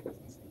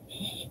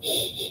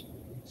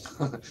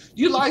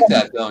 You like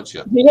that, don't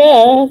you?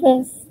 Yeah.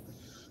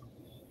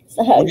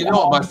 Well, you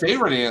know what my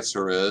favorite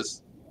answer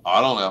is?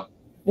 I don't know.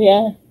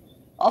 Yeah.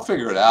 I'll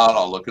figure it out.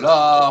 I'll look it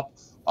up.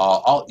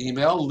 I'll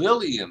email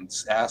Lily and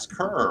ask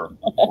her,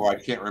 or I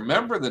can't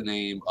remember the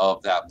name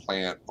of that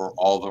plant or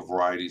all the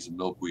varieties of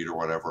milkweed or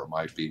whatever it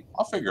might be.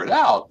 I'll figure it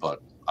out,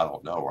 but I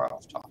don't know right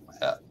off the top of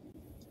my head.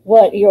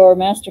 What your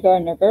master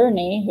gardener,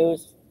 Bernie,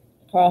 who's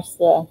across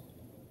the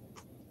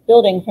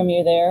building from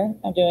you there,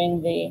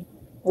 doing the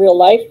real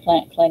life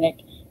plant clinic,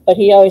 but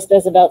he always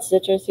does about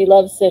citrus. He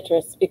loves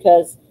citrus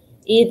because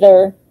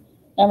either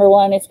number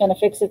one, it's going to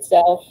fix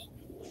itself,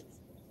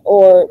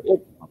 or it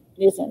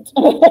isn't.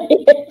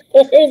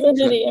 There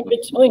isn't any in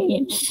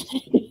between.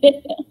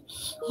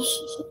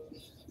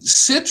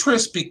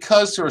 Citrus,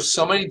 because there are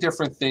so many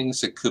different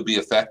things that could be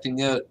affecting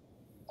it,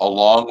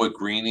 along with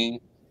greening,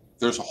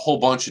 there's a whole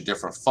bunch of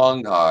different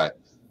fungi.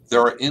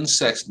 There are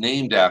insects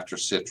named after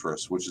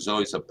citrus, which is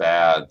always a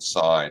bad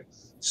sign.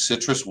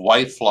 Citrus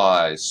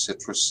whiteflies,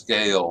 citrus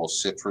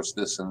scales, citrus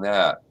this and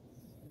that.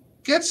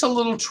 Gets a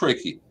little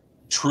tricky.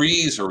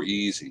 Trees are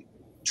easy.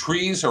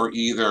 Trees are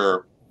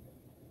either,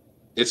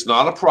 it's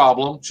not a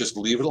problem, just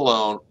leave it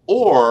alone,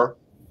 or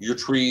your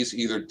tree's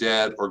either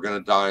dead or going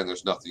to die and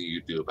there's nothing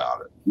you can do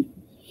about it.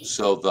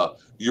 So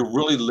you're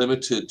really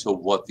limited to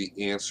what the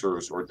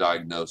answers or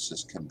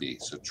diagnosis can be.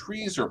 So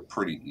trees are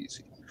pretty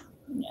easy.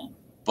 Yeah.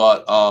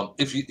 But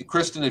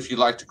Kristen, if you'd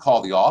like to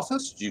call the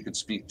office, you can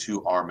speak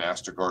to our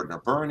Master Gardener,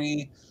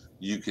 Bernie.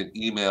 You can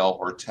email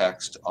or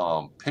text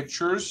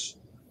pictures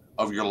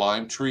of your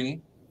lime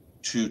tree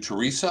to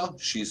Teresa.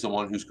 She's the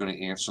one who's going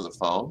to answer the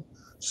phone.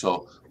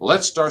 So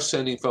let's start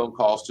sending phone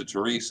calls to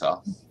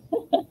Teresa.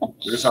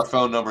 There's our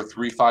phone number,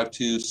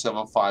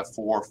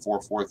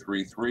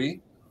 352-754-4433.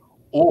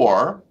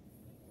 Or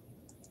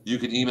you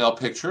can email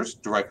pictures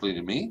directly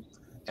to me.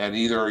 And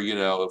either,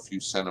 if you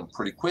send them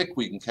pretty quick,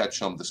 we can catch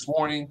them this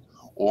morning,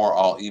 or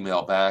I'll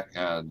email back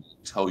and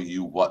tell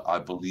you what I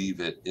believe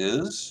it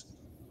is.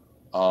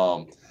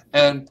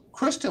 And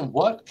Kristen,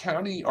 what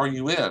county are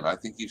you in? I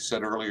think you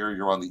said earlier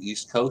you're on the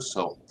East Coast,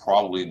 so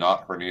probably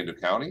not Hernando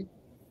County.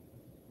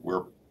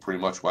 We're pretty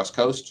much West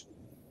Coast.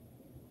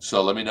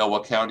 So let me know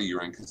what county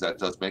you're in, because that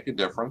does make a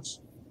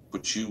difference.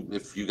 But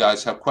if you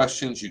guys have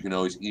questions, you can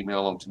always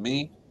email them to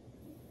me.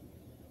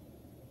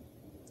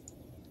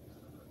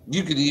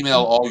 You can email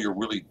all your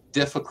really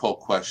difficult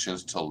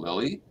questions to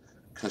Lily,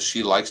 because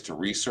she likes to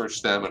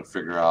research them and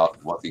figure out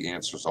what the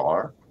answers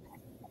are.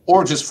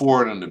 Or just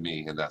forward them to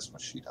me, and that's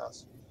what she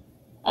does.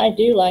 I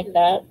do like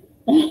that.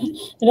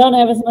 I don't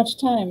have as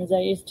much time as I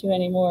used to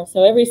anymore.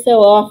 So every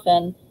so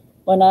often,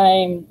 when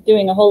I'm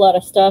doing a whole lot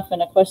of stuff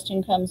and a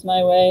question comes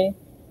my way,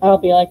 I'll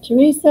be like,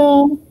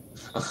 Teresa,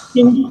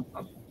 can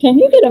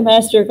you get a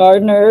master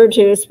gardener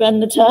to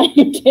spend the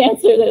time to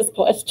answer this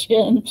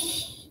question?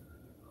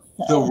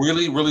 The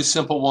really, really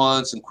simple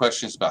ones and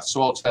questions about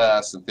soil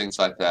tests and things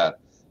like that,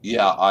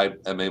 yeah, I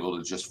am able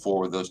to just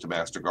forward those to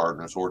master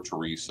gardeners or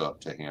Teresa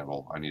to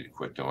handle. I need to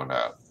quit doing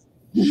that.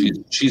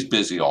 She's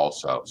busy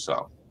also,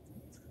 so.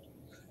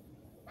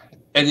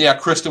 And yeah,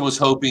 Kristen was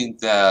hoping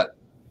that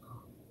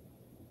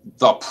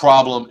the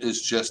problem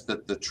is just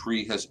that the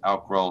tree has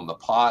outgrown the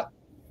pot,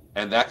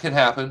 and that can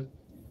happen.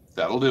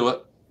 That'll do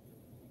it.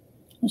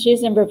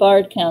 She's in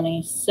Brevard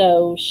County,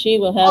 so she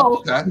will have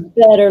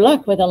better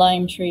luck with a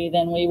lime tree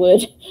than we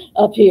would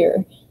up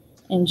here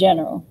in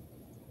general.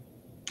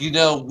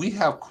 We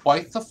have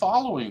quite the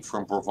following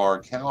from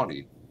Brevard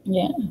County.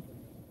 Yeah.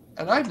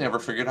 And I've never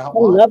figured out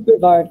why. I love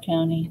Brevard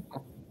County.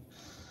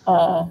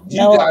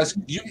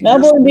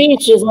 Melbourne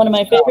Beach is one of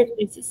my favorite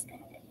places.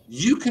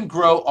 You can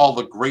grow all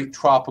the great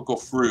tropical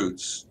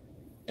fruits,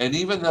 and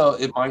even though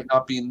it might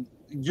not be,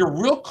 you're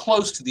real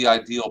close to the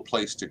ideal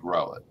place to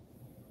grow it.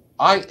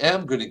 I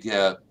am going to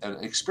get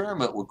an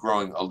experiment with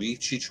growing a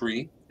lychee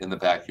tree in the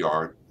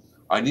backyard.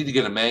 I need to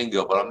get a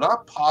mango, but I'm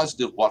not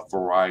positive what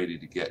variety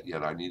to get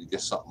yet. I need to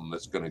get something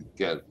that's going to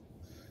get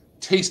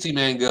tasty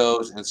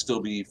mangoes and still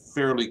be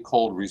fairly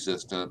cold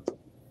resistant.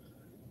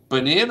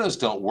 Bananas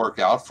don't work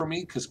out for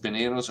me because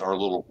bananas are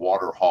little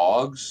water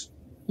hogs,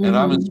 and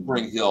I'm in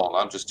Spring Hill and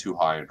I'm just too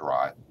high and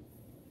dry.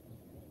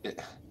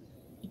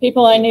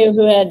 People I knew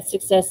who had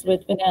success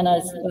with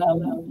bananas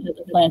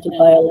planted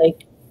by a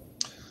lake.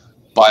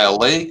 By a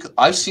lake,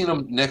 I've seen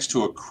them next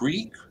to a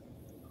creek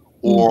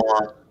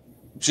or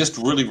just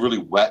really, really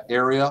wet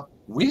area.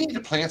 We need to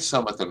plant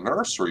some at the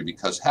nursery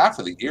because half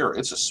of the year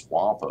it's a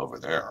swamp over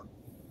there.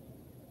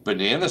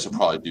 Bananas will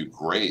probably do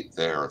great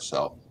there.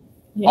 So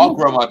I'll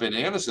grow my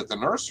bananas at the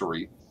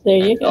nursery. There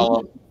you go. Tell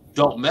them,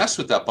 don't mess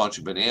with that bunch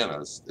of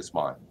bananas. It's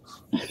mine.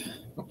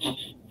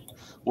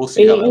 We'll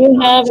see. You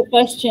have a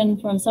question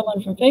from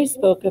someone from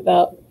Facebook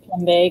about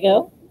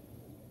plumbago.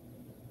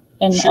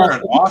 And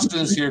Sharon,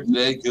 Austin's here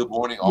today. Good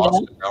morning,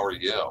 Austin. Yeah. How are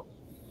you?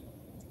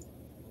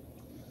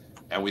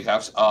 And we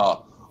have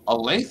a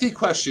lengthy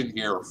question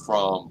here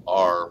from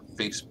our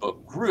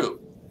Facebook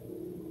group.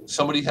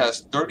 Somebody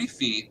has 30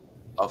 feet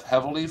of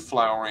heavily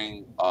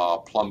flowering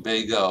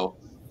plumbago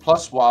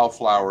plus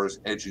wildflowers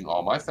edging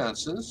all my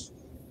fences.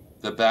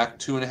 The back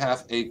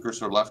 2.5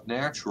 acres are left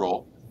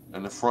natural,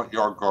 and the front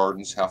yard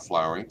gardens have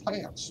flowering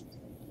plants.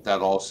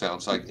 That all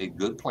sounds like a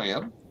good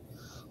plan.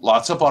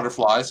 Lots of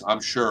butterflies,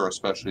 I'm sure,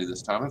 especially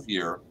this time of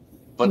year,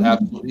 but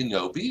absolutely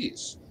no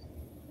bees.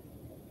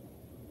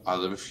 I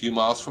live a few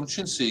miles from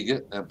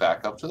Chinsegat and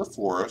back up to the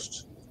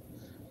forest.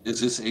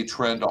 Is this a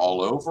trend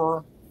all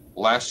over?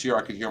 Last year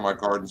I could hear my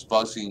gardens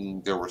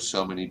buzzing. There were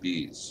so many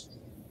bees.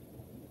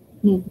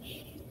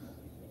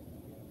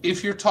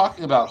 If you're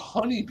talking about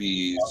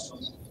honeybees,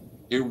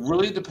 it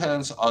really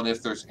depends on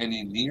if there's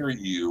any near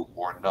you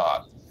or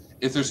not.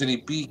 If there's any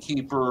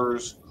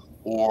beekeepers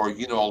or,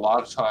 you know, a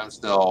lot of times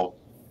the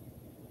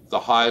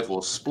hive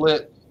will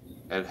split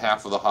and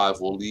half of the hive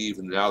will leave,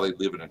 and now they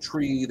live in a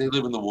tree, they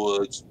live in the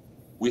woods.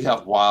 We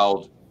have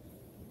wild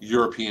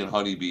European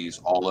honeybees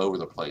all over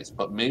the place,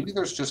 but maybe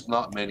there's just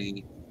not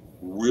many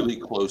really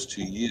close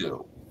to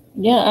you.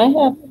 Yeah, I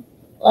have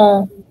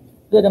a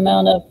good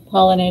amount of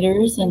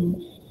pollinators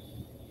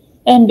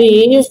and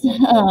bees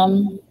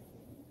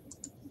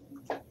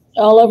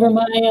all over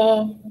my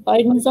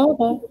Biden's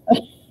Alba,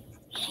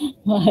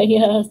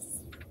 my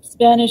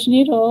Spanish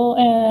needle,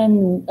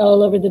 and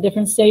all over the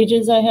different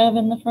stages I have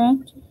in the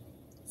front.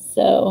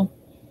 So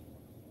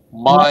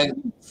my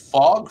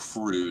fog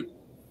fruit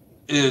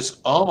is,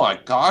 oh my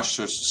gosh,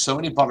 there's so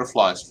many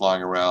butterflies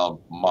flying around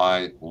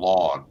my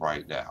lawn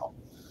right now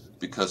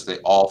because they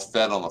all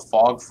fed on the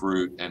fog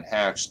fruit and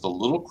hatched the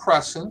little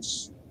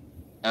crescents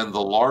and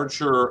the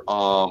larger,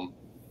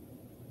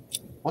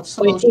 what's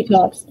the white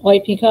peacocks?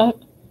 White peacock?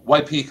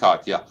 White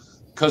peacock, yeah,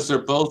 because they're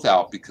both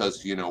out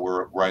because, you know,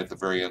 we're right at the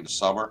very end of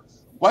summer.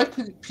 White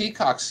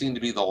peacocks seem to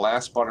be the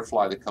last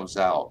butterfly that comes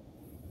out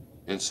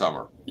in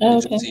summer. Oh,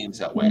 it okay. just seems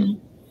that way. Yeah.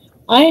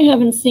 I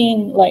haven't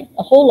seen like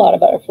a whole lot of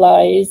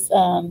butterflies.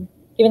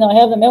 Even though I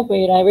have the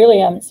milkweed, I really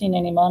haven't seen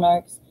any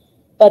monarchs.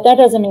 But that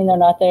doesn't mean they're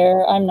not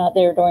there. I'm not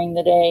there during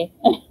the day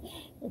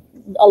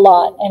a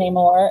lot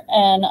anymore.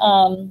 And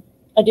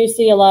I do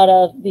see a lot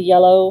of the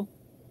yellow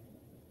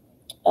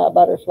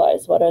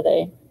butterflies. What are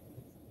they?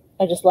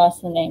 I just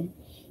lost the name.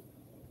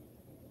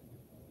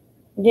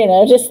 You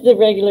know, just the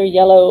regular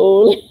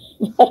yellow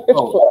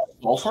butterflies.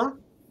 Oh, sulfur?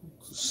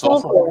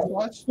 Sulfur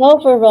butterflies?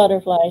 Sulfur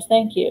butterflies,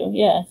 thank you,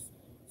 yes.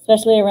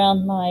 Especially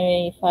around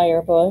my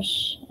fire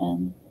bush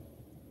and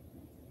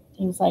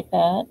things like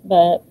that.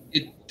 But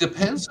it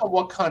depends on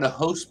what kind of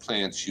host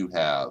plants you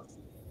have,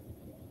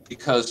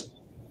 because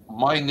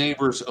my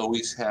neighbors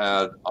always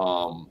had a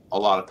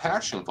lot of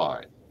passion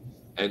vine,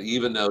 and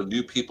even though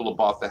new people have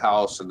bought the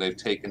house and they've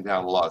taken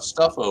down a lot of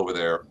stuff over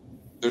there,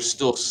 there's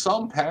still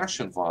some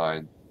passion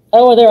vine.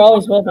 Oh, they're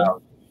always with me.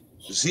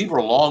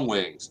 Zebra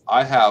longwings.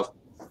 I have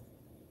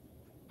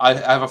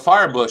a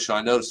fire bush, and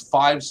I noticed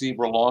 5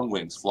 zebra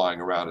longwings flying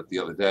around it the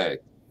other day,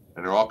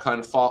 and they're all kind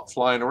of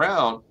flying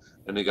around,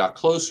 and they got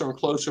closer and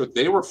closer.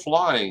 They were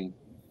flying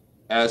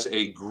as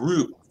a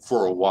group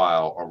for a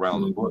while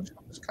around the bush.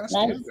 I was kind of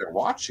standing there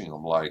watching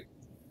them, like,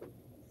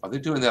 are they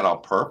doing that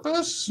on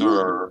purpose?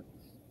 Or,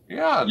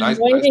 yeah, nice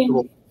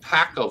little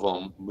pack of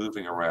them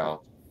moving around.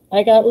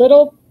 I got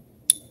little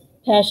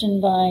passion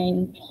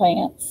vine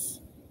plants,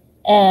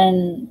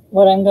 and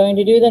what I'm going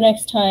to do the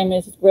next time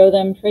is grow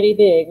them pretty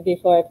big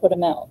before I put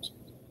them out,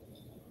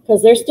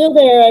 because they're still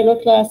there. I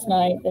looked last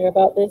night, they're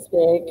about this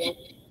big.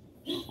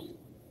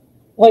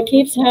 What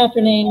keeps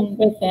happening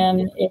with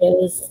them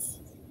is,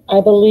 I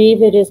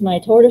believe it is my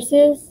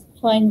tortoises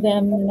find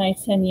them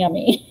nice and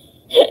yummy.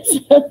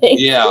 So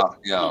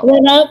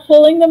they're not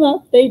pulling them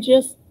up, they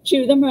just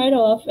chew them right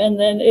off, and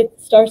then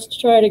it starts to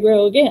try to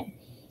grow again.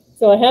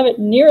 So I have it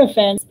near a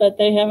fence, but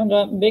they haven't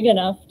gotten big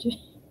enough to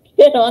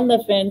get on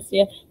the fence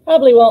yet.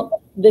 Probably won't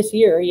this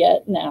year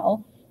yet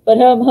now,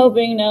 but I'm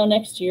hoping now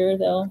next year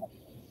they'll,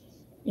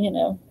 you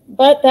know.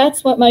 But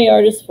that's what my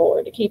yard is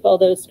for, to keep all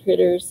those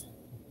critters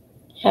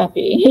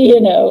happy.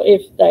 You know,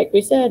 if, like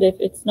we said, if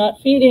it's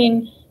not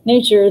feeding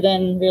nature,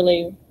 then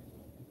really,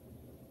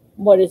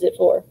 what is it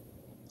for?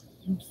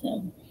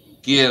 So.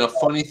 Yeah, and a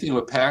funny thing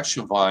with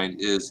passion vine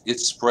is it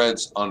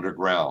spreads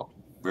underground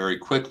very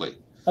quickly.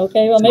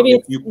 Okay, well, so maybe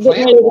if you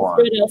plant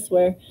one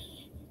elsewhere.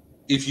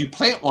 If you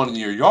plant one in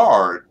your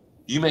yard,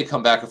 you may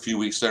come back a few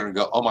weeks later and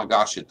go, oh my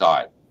gosh, it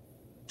died.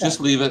 Just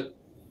leave it.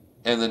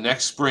 And the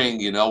next spring,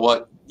 you know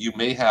what? You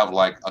may have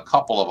like a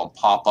couple of them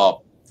pop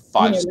up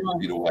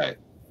 5-6 feet away.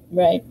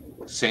 Right.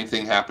 Same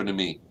thing happened to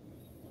me.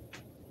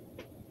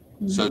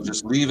 So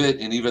just leave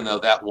it. And even though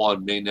that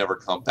one may never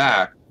come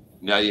back,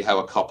 now you have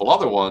a couple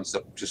other ones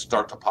that just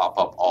start to pop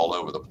up all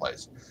over the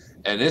place.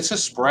 And it's a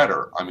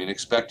spreader. I mean,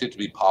 expect it to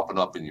be popping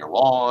up in your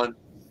lawn,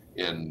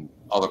 in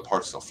other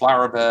parts of the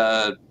flower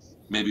bed,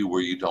 maybe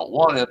where you don't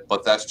want it,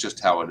 but that's just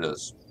how it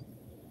is.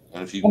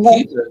 And if you can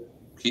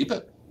keep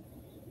it.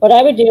 What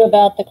I would do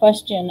about the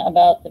question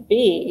about the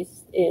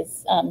bees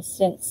is,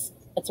 since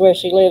that's where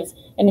she lives,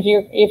 and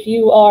if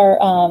you are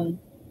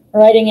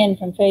writing in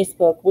from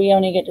Facebook, we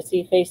only get to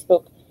see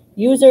Facebook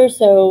users,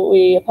 so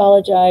we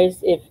apologize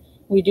if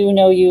we do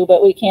know you,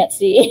 but we can't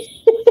see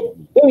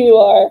who you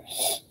are.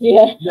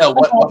 Yeah. No,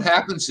 what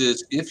happens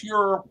is, if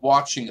you're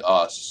watching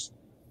us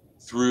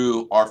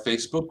through our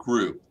Facebook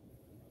group,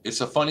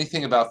 it's a funny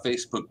thing about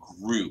Facebook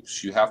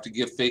groups. You have to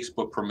give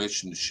Facebook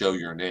permission to show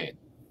your name.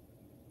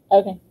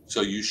 Okay.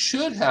 So you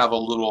should have a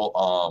little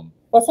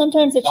well,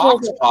 sometimes it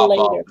shows it pop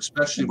later, up,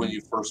 especially when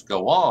you first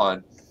go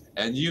on,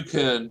 and you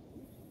can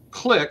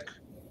click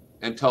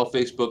and tell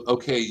Facebook,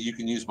 okay, you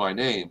can use my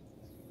name,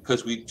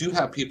 because we do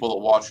have people that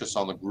watch us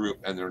on the group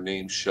and their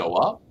names show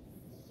up.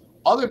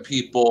 Other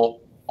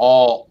people,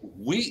 all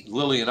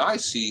Lily and I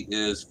see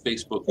is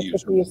Facebook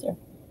user.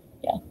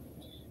 Yeah.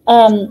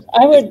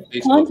 I would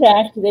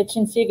contact the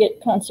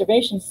Chinsegut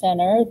Conservation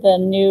Center. The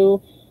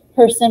new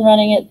person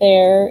running it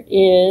there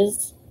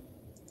is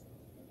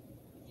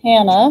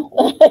Hannah.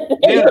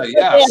 Hannah,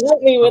 yes.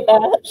 Help me with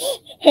that.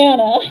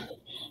 Hannah.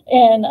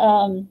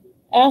 And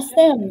ask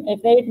them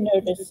if they've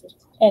noticed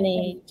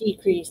any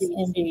decrease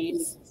in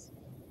bees.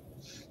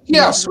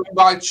 Yeah, so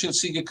by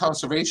Chinsegut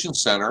Conservation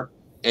Center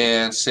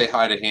and say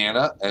hi to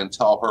Hannah and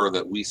tell her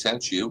that we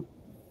sent you,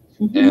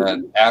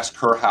 and ask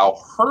her how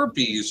her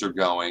bees are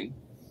going,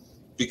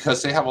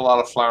 because they have a lot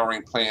of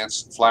flowering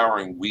plants,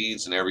 flowering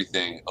weeds and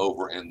everything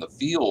over in the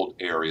field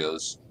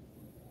areas.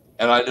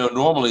 And I know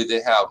normally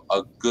they have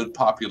a good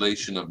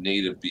population of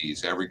native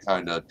bees, every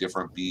kind of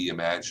different bee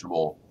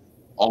imaginable,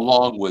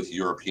 along with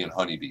European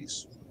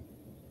honeybees.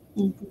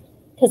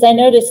 Because I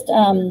noticed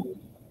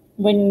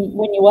when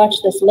you watch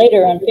this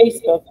later on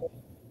Facebook,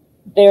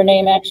 their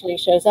name actually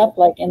shows up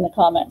like in the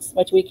comments,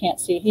 which we can't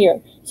see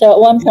here. So at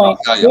one point,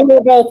 we were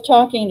both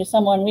talking to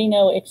someone we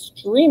know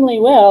extremely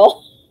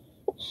well,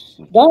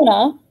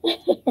 Donna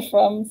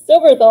from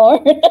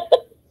Silverthorn,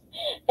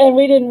 and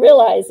we didn't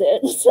realize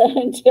it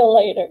until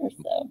later.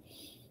 So,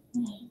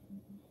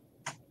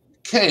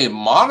 okay,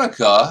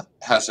 Monica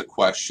has a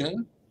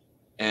question,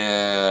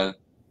 and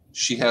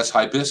she has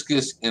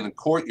hibiscus in the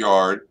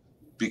courtyard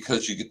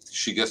because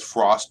she gets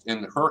frost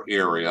in her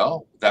area.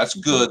 That's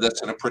good.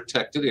 That's in a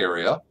protected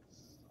area.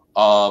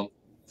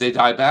 They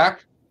die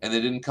back, and they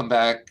didn't come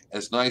back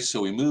as nice,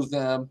 so we moved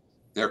them.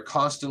 They're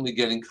constantly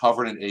getting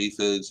covered in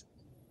aphids.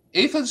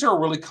 Aphids are a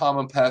really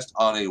common pest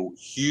on a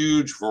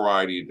huge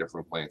variety of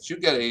different plants. You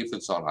get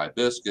aphids on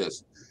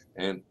hibiscus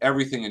and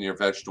everything in your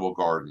vegetable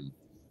garden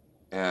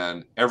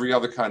and every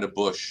other kind of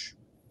bush.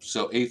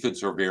 So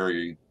aphids are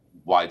very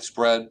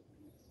widespread.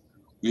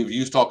 We've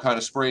used all kinds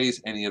of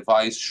sprays. Any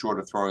advice short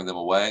of throwing them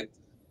away?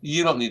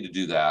 You don't need to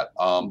do that.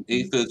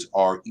 Aphids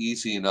are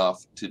easy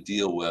enough to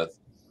deal with.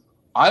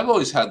 I've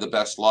always had the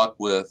best luck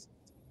with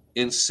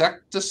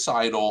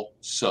insecticidal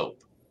soap.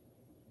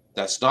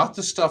 That's not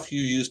the stuff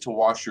you use to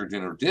wash your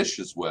dinner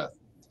dishes with.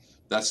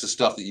 That's the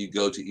stuff that you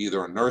go to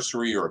either a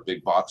nursery or a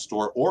big box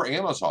store or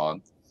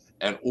Amazon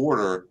and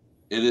order.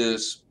 It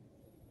is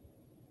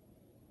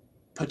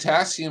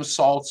potassium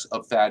salts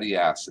of fatty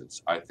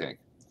acids, I think,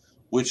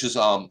 which is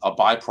a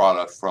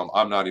byproduct from,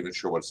 I'm not even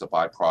sure what it's a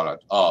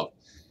byproduct of.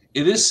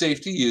 It is safe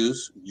to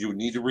use. You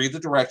need to read the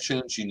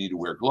directions. You need to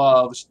wear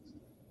gloves.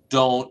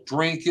 Don't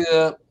drink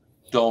it.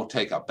 Don't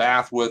take a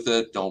bath with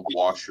it. Don't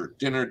wash your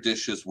dinner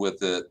dishes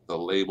with it. The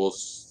label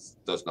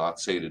does not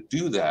say to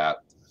do that,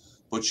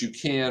 but you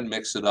can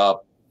mix it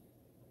up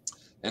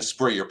and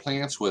spray your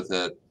plants with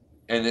it.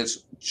 And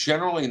it's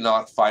generally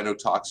not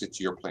phytotoxic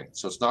to your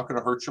plants, so it's not going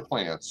to hurt your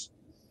plants.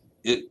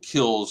 It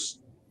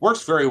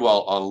works very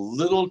well on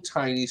little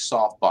tiny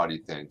soft body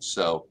things.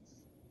 So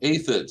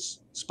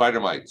aphids, spider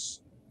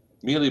mites,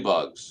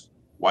 mealybugs,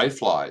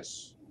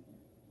 whiteflies,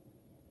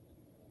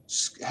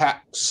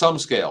 some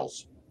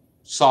scales,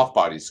 soft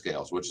body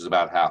scales, which is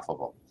about half of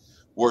them.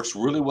 Works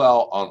really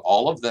well on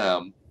all of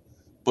them,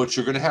 but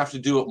you're going to have to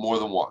do it more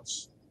than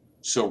once.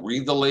 So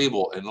read the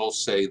label, and it'll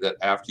say that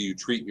after you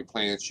treat your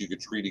plants, you could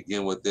treat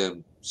again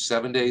within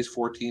 7 days,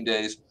 14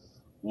 days,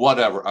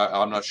 whatever.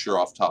 I'm not sure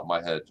off the top of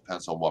my head. It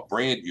depends on what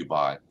brand you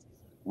buy.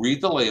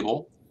 Read the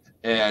label,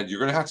 and you're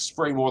going to have to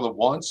spray more than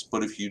once,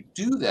 but if you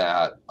do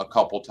that a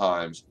couple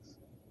times,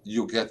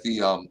 you'll get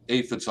the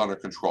aphids under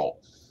control.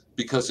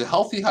 Because a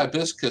healthy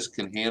hibiscus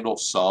can handle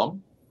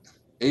some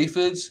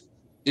aphids,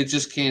 it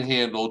just can't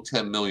handle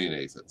 10 million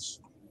aphids.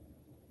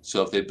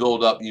 So if they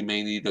build up, you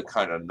may need to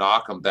kind of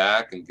knock them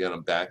back and get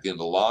them back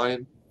into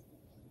line.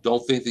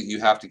 Don't think that you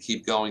have to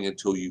keep going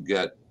until you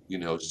get,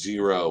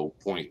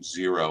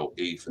 0.0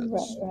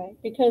 aphids. Right.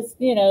 Because,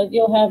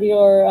 you'll have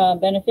your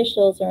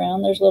beneficials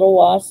around. There's little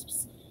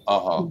wasps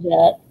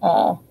that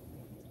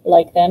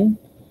like them.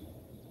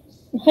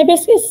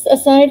 Hibiscus,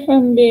 aside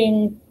from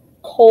being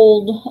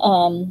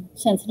cold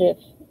sensitive,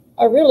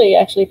 are really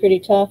actually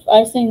pretty tough.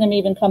 I've seen them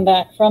even come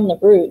back from the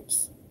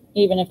roots,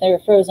 even if they were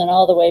frozen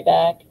all the way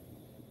back.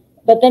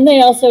 But then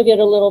they also get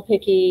a little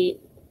picky.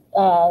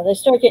 They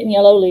start getting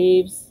yellow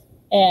leaves,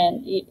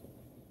 and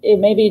it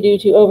may be due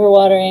to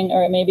overwatering,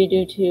 or it may be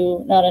due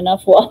to not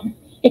enough water.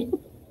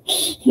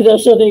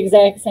 Those are the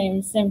exact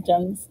same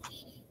symptoms.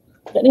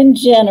 But in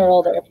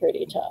general, they're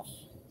pretty tough.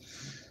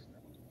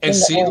 And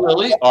see,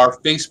 Lily, our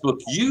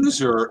Facebook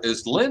user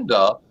is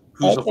Linda,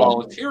 who's a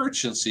volunteer at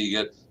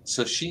Chinsegut,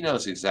 so she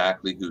knows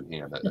exactly who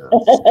Hannah is.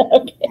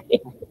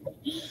 Okay.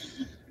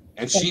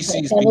 And she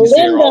sees bees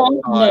there all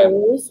the time,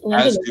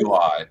 as do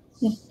I.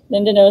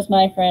 Linda knows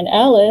my friend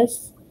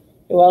Alice,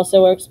 who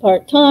also works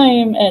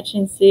part-time at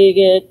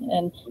Chinsegut,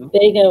 and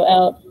they go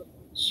out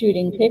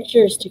shooting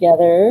pictures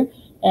together.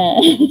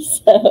 And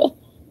so,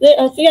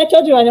 see, I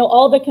told you I know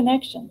all the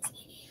connections.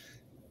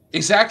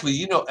 Exactly.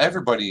 You know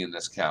everybody in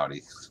this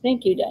county.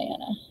 Thank you,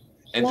 Diana.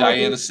 And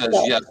Diana says,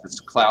 yes, it's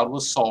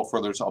cloudless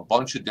sulfur. There's a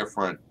bunch of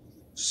different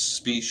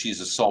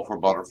species of sulfur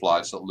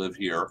butterflies that live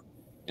here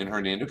in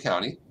Hernando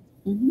County.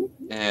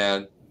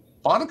 And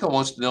Monica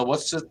wants to know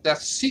what's that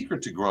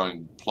secret to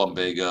growing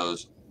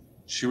plumbagos.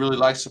 She really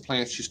likes the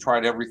plants. She's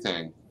tried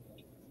everything.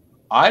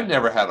 I've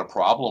never had a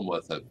problem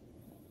with it.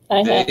 I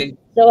haven't.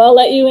 So I'll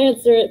let you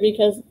answer it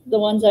because the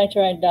ones I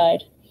tried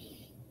died.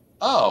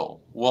 Oh,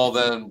 well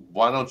then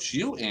why don't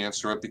you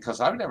answer it,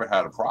 because I've never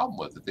had a problem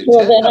with it.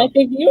 Well, then I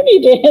think you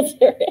need to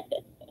answer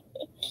it.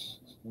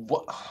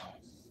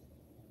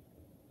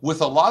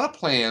 With a lot of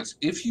plants,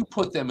 if you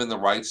put them in the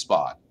right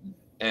spot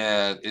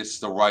and it's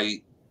the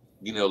right,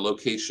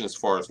 location as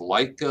far as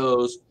light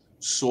goes,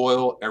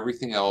 soil,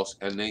 everything else,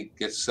 and they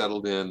get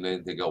settled in,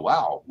 they go,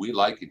 wow, we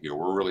like it here.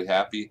 We're really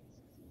happy.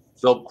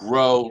 They'll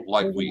grow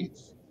like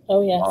weeds.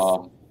 Oh, yes.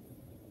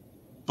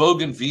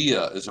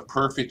 Bougainvillea is a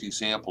perfect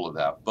example of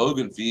that.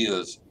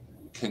 Bougainvilleas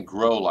can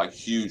grow like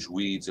huge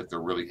weeds if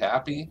they're really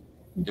happy.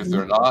 If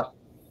they're not,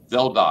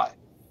 they'll die.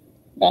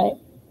 Right.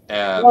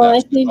 And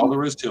that's all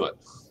there is to it.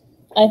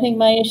 I think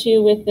my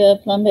issue with the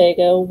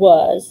plumbago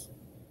was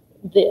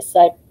this.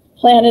 I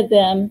planted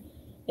them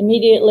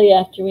immediately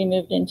after we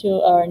moved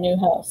into our new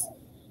house,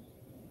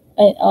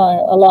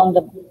 along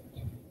the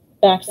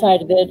back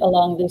side of it,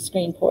 along the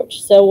screen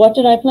porch. So what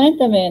did I plant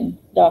them in,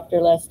 Dr.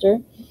 Lester?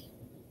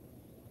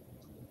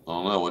 I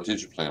don't know. What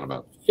did you plant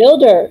about? Fill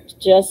dirt,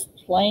 just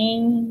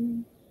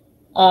plain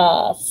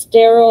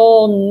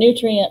sterile,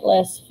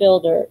 nutrient-less fill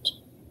dirt.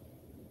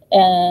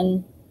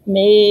 And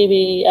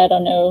maybe, I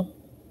don't know,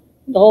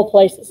 the whole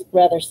place is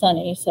rather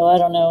sunny, so I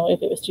don't know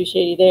if it was too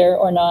shady there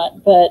or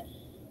not. But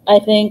I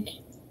think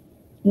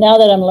now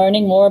that I'm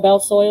learning more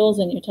about soils,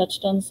 and you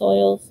touched on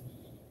soils,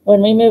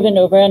 when we move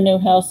into a brand new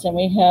house and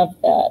we have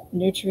that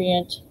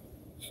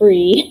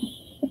nutrient-free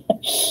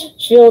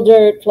fill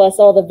dirt plus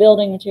all the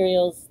building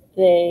materials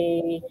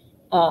they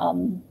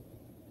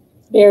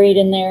buried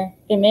in there,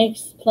 it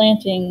makes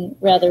planting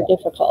rather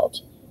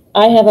difficult.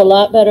 I have a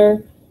lot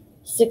better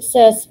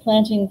success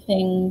planting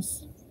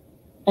things.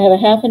 I have a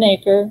half an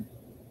acre,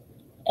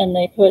 and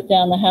they put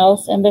down the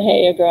house and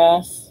bahia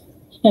grass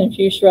and a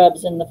few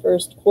shrubs in the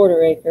first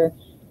quarter acre.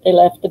 They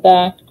left the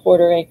back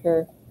quarter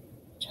acre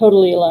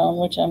totally alone,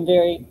 which I'm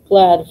very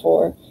glad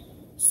for.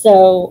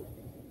 So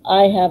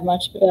I have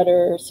much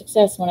better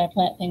success when I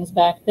plant things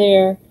back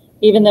there,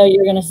 even though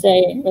you're going to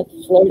say with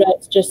Florida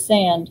it's just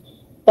sand,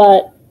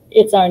 but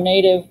it's our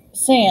native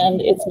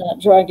sand. It's not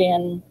drug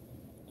in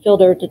fill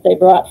dirt that they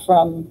brought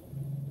from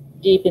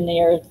deep in the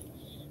earth.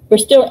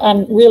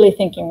 I'm really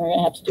thinking we're going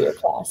to have to do a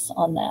class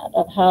on that,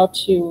 of how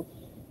to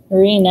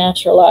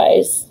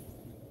renaturalize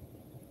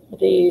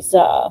these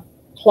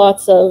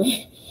plots of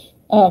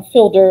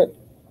fill dirt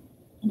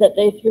that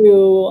they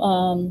threw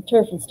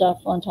turf and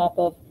stuff on top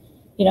of.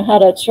 How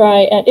to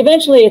try, and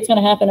eventually it's going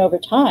to happen over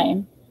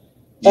time.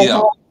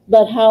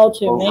 But how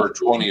to over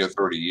 20 or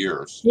 30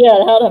 years.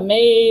 Yeah, how to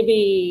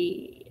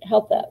maybe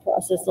help that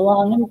process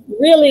along. And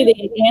really,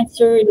 the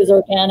answer is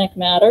organic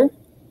matter.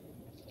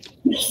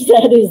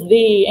 That is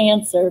the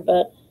answer,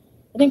 but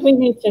I think we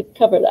need to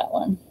cover that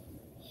one.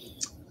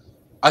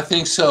 I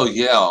think so,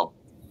 yeah.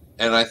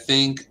 And I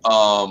think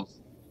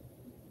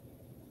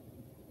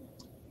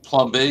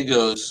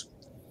plumbagos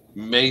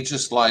may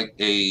just like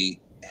a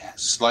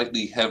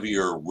slightly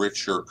heavier,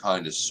 richer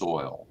kind of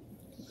soil.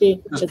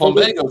 Because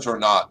plumbagos are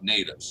not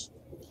natives.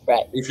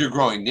 Right. If you're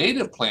growing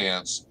native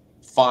plants,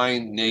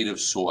 find native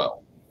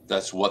soil.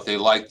 That's what they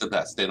like the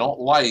best. They don't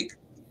like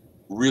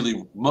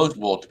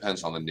well, it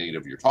depends on the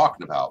native you're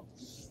talking about.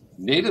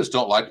 Natives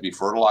don't like to be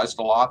fertilized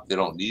a lot. They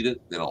don't need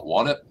it. They don't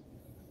want it.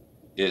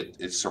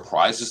 It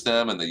surprises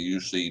them, and they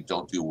usually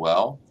don't do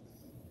well.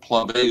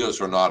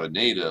 Plumbagos are not a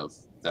native.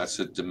 That's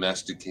a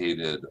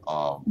domesticated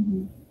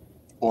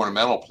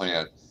ornamental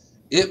plant.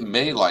 It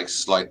may like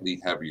slightly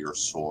heavier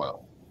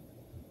soil.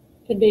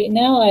 Could be.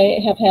 Now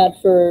I have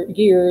had for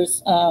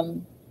years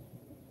dwarf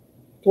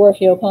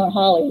Yaupon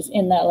hollies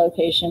in that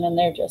location, and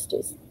they're just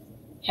as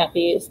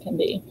happy as can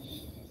be.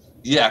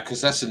 Yeah, because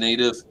that's a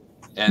native,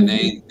 and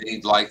they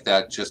like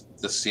that, just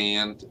the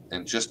sand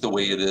and just the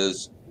way it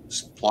is.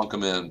 Just plunk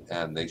them in,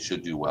 and they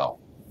should do well.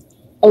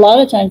 A lot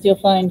of times you'll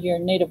find your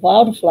native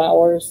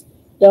wildflowers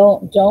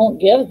don't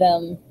give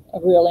them a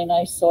really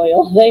nice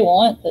soil. They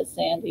want the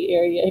sandy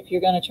area. If you're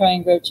going to try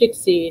and grow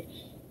chickseed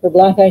or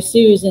black-eye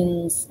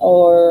Susans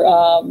or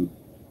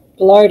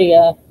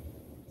Gaillardia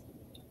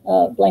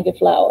blanket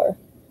flower,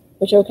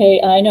 which,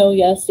 okay, I know,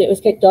 yes, it was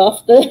kicked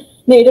off the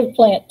native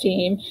plant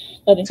team,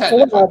 but it's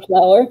full of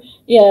wildflower.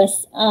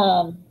 Yes,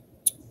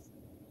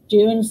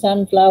 June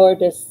sunflower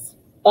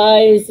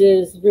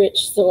despises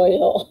rich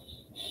soil.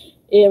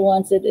 It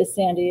wants it as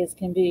sandy as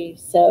can be.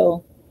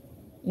 So,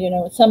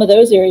 some of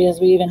those areas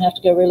we even have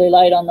to go really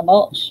light on the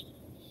mulch.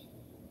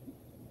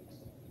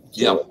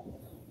 Yeah.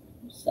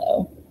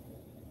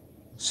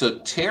 So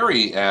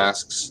Terry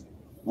asks,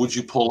 would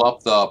you pull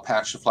up the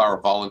Passion Flower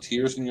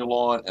volunteers in your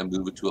lawn and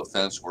move it to a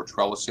fence or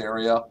trellis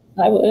area?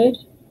 I would.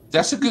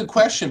 That's a good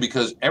question,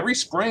 because every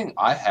spring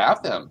I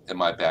have them in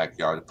my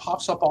backyard. It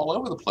pops up all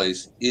over the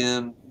place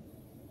in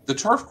the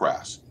turf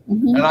grass.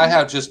 And I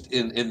have just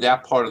in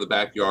that part of the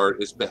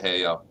backyard is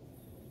bahia.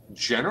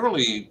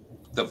 Generally,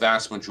 the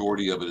vast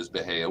majority of it is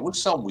bahia with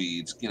some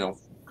weeds,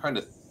 kind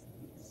of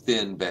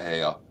thin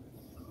bahia.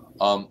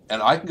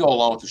 And I can go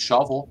along with the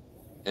shovel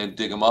and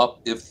dig them up.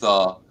 If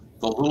the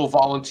little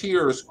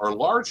volunteers are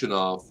large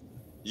enough,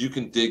 you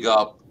can dig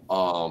up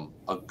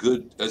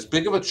as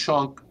big of a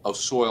chunk of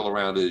soil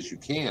around it as you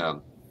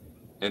can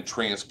and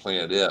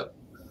transplant it.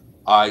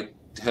 I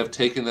have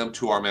taken them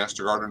to our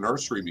Master Garden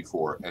nursery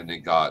before, and they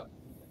got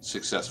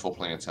successful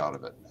plants out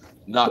of it.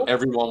 Not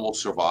everyone will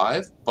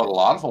survive, but a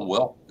lot of them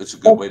will. It's a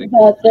good way to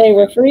go. But they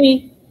were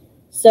free,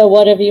 so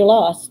what have you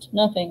lost?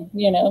 Nothing,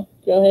 you know.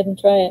 Go ahead and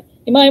try it.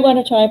 You might want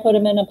to try put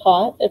them in a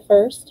pot at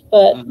first,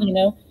 but you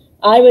know,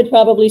 I would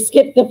probably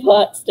skip the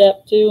pot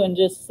step too and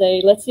just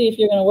say, let's see if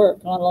you're going to work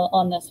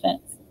on this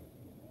fence.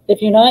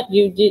 If you're not,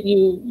 you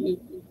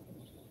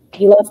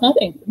lost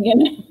nothing, you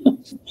know.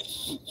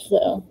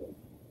 So.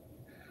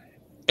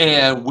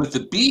 And with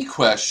the bee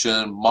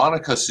question,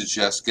 Monica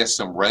suggests get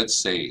some red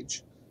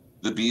sage.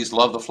 The bees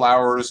love the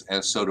flowers,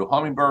 and so do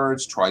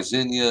hummingbirds, try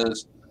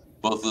zinnias.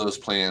 Both of those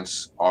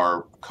plants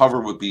are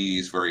covered with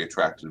bees, very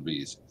attractive to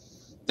bees.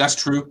 That's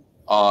true.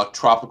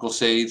 Tropical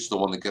sage, the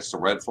one that gets the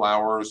red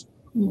flowers,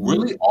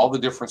 really all the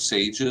different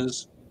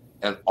sages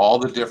and all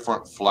the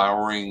different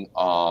flowering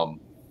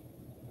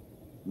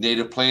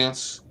native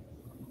plants.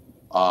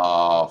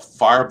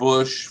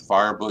 Firebush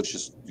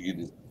is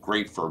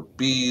great for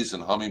bees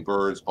and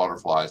hummingbirds,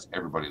 butterflies.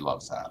 Everybody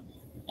loves that.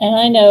 And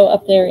I know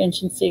up there in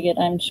Chinsegut,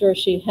 I'm sure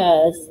she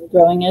has,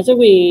 growing as a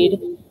weed,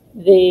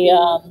 the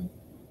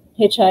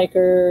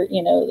hitchhiker,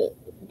 you know, the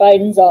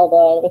Biden's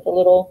alba with the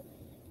little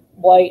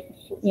white,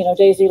 you know,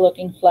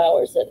 daisy-looking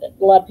flowers that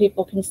a lot of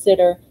people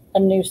consider a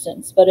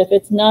nuisance. But if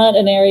it's not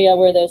an area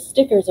where those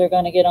stickers are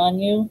going to get on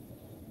you,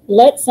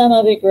 let some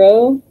of it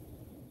grow.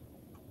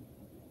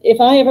 If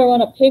I ever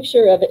want a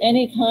picture of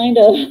any kind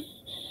of,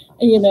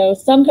 you know,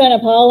 some kind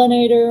of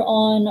pollinator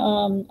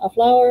on a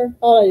flower,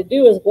 all I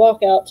do is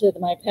walk out to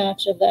my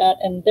patch of that,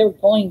 and they're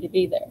going to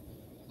be there.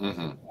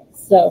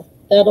 So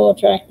that'll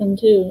attract them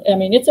too. I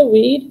mean, it's a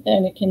weed,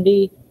 and it can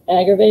be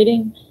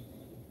aggravating,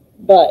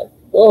 but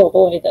oh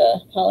boy,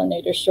 the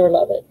pollinators sure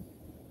love it.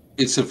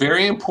 It's a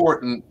very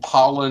important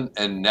pollen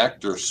and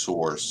nectar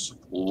source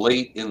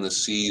late in the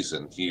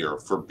season here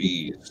for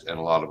bees and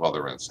a lot of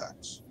other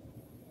insects.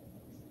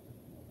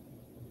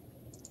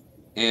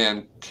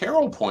 And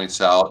Carol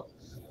points out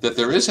that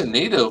there is a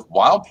native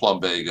wild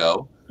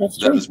plumbago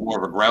that is more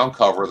of a ground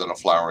cover than a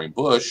flowering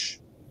bush.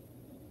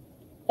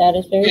 That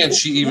is very And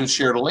she even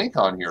shared a link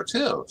on here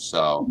too.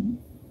 So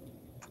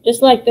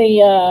just like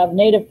the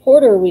native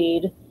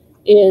porterweed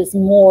is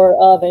more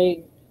of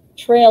a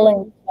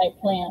trailing type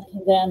plant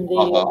than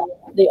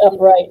the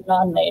upright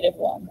non-native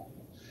one.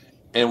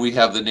 And we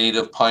have the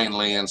native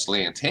Pinelands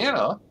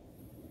lantana,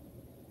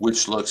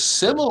 which looks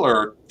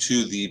similar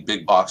to the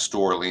big box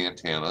store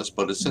lantanas,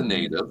 but it's a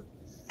native,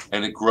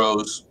 and it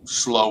grows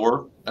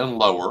slower and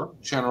lower.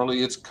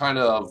 Generally, it's kind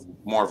of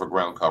more of a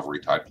ground covery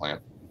type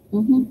plant.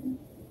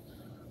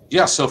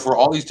 Yeah, so for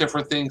all these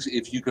different things,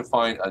 if you can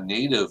find a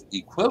native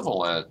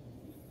equivalent,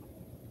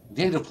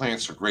 native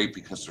plants are great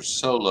because they're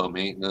so low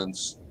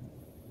maintenance.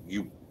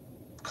 You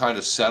kind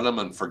of set them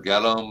and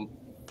forget them,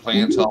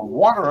 plant them,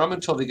 water them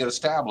until they get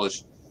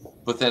established.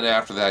 But then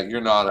after that, you're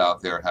not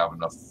out there having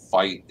to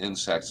fight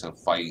insects and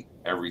fight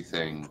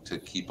everything to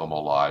keep them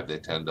alive. They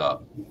tend to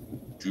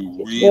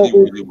do really,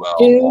 really well.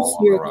 Reduce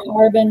your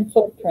carbon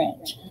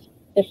footprint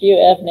if you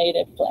have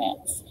native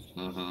plants.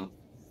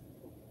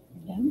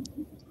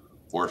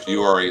 Or if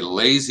you are a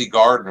lazy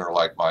gardener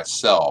like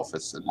myself,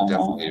 it's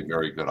definitely a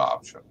very good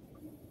option.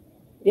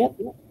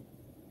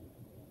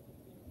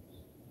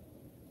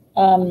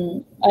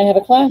 I have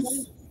a class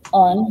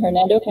on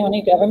Hernando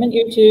County Government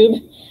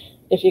YouTube.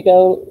 If you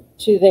go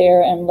to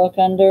there and look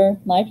under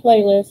my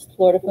playlist,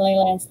 Florida Friendly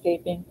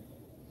Landscaping,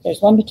 there's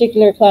one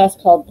particular class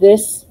called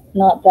This,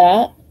 Not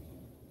That,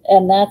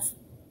 and that's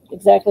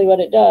exactly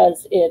what it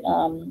does. It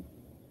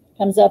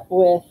comes up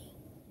with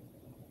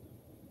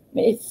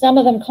some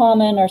of them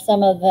common or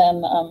some of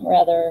them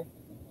rather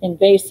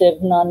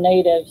invasive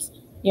non-natives,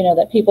 you know,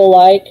 that people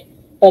like,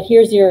 but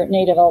here's your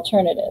native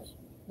alternative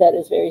that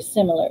is very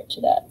similar to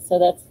that. So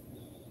that's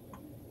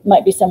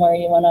might be somewhere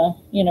you want to,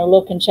 you know,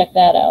 look and check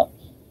that out.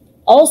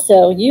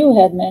 Also, you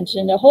had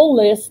mentioned a whole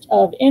list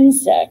of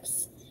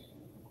insects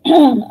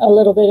a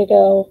little bit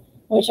ago,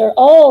 which are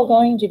all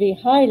going to be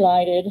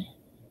highlighted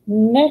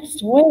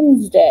next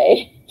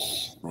Wednesday,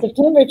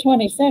 September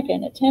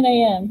 22nd at 10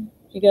 a.m.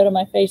 If you go to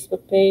my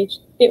Facebook page,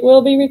 it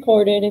will be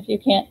recorded if you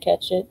can't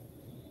catch it.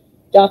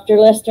 Dr.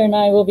 Lester and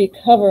I will be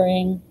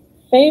covering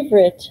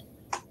favorite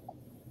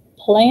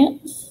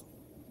plants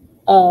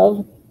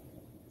of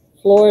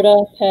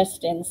Florida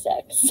pest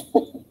insects.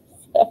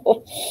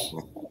 So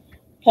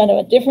kind of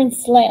a different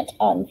slant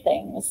on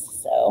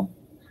things. So,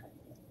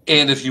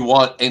 and if you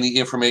want any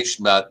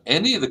information about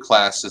any of the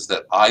classes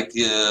that I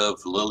give,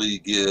 Lily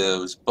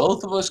gives,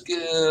 both of us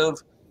give,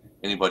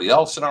 anybody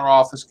else in our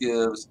office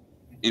gives,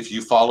 if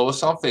you follow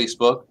us on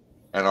Facebook,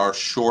 and our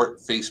short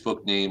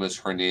Facebook name is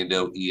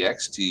Hernando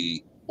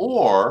EXT,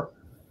 or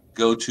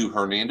go to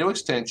Hernando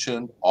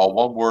Extension, all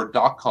one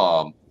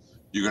word.com,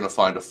 you're going to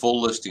find a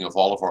full listing of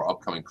all of our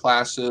upcoming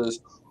classes,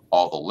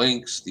 all the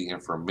links, the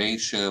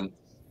information.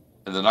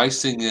 And the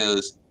nice thing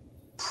is,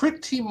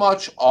 Pretty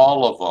much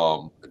all of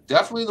them,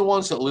 definitely the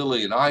ones that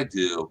Lily and I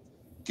do,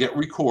 get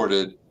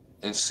recorded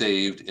and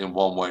saved in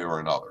one way or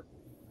another.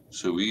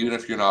 So even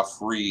if you're not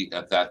free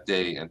at that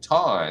day and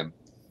time,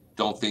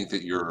 don't think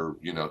that you're,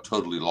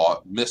 totally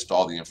missed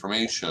all the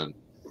information.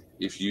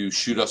 If you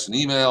shoot us an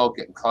email,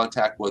 get in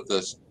contact with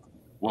us,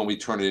 when we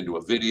turn it into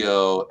a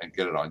video and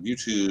get it on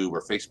YouTube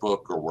or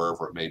Facebook or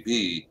wherever it may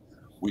be,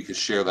 we can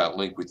share that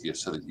link with you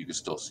so that you can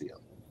still see it.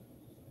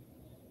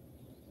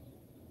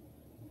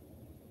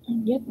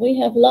 Yep, we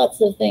have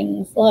lots of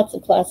things, lots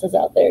of classes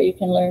out there you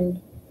can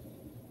learn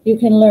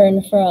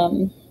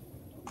from.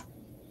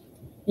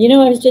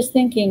 I was just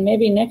thinking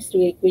maybe next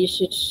week we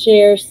should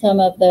share some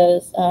of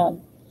those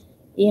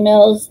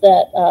emails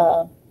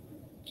that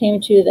came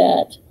to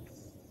that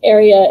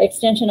area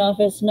extension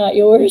office, not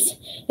yours,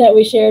 that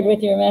we shared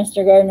with your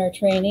Master Gardener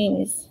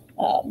trainees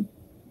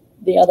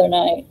the other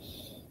night.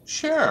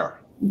 Sure.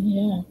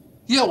 Yeah.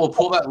 Yeah, we'll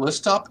pull that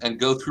list up and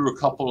go through a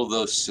couple of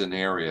those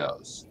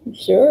scenarios.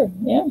 Sure,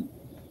 yeah.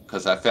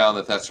 Because I found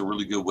that that's a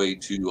really good way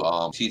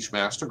to teach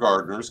Master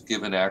Gardeners,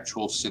 give an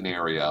actual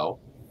scenario,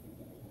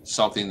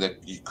 something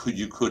that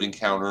you could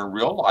encounter in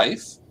real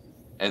life,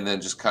 and then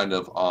just kind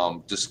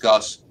of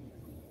discuss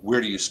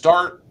where do you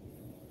start,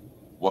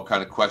 what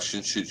kind of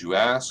questions should you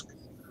ask,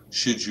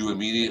 should you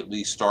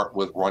immediately start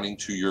with running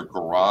to your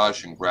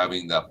garage and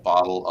grabbing that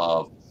bottle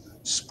of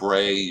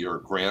spray your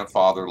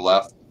grandfather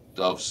left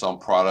of some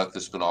product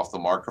that's been off the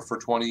market for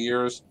 20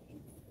 years?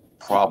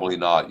 Probably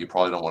not. You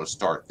probably don't want to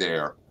start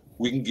there.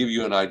 We can give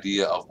you an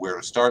idea of where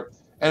to start,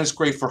 and it's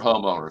great for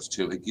homeowners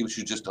too. It gives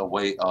you just a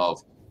way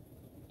of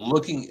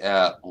looking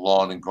at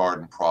lawn and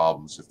garden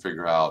problems to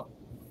figure out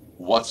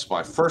what's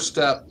my first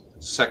step,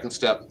 second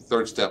step,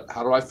 third step.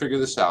 How do I figure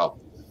this out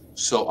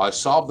so I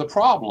solve the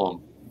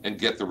problem and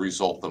get the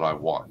result that I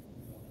want?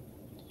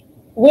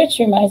 Which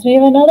reminds me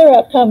of another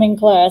upcoming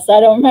class. I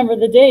don't remember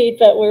the date,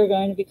 but we're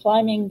going to be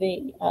climbing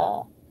the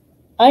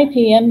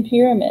IPM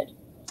pyramid,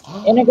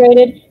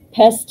 Integrated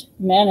Pest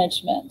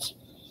Management.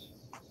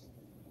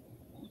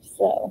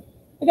 So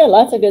we got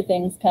lots of good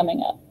things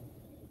coming up.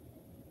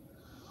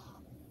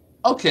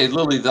 Okay,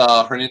 Lily,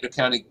 the Hernando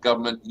County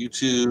Government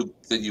YouTube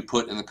that you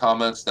put in the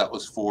comments, that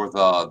was for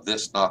the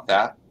This Not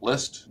That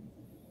list?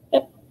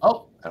 Yep.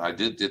 Oh, and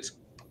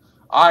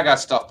I got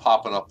stuff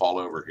popping up all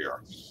over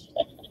here.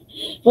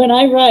 When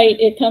I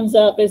write, it comes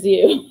up as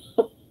you.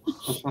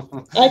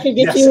 I could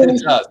get yes, you in,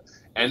 it does.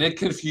 And it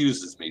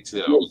confuses me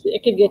too.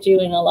 It could get you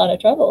in a lot of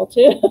trouble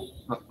too.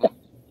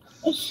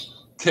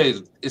 Okay,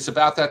 it's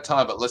about that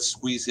time, but let's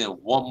squeeze in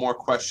one more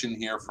question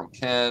here from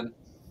Ken.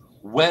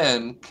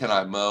 When can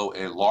I mow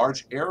a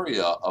large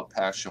area of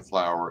passion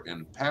flower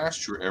in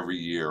pasture every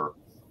year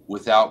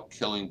without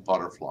killing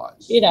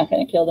butterflies? You're not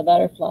going to kill the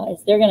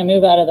butterflies. They're going to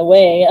move out of the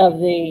way of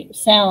the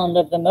sound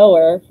of the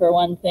mower, for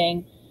one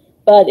thing.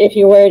 But if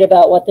you're worried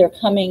about what they're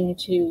coming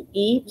to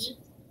eat,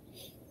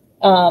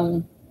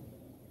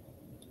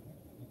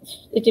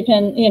 it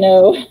depends,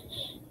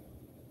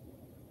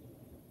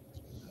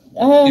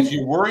 if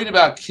you're worried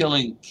about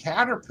killing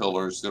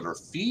caterpillars that are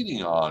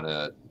feeding on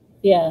it,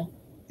 yeah,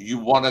 you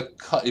want to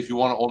cut. If you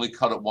want to only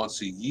cut it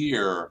once a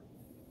year,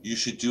 you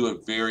should do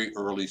it very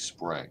early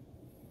spring,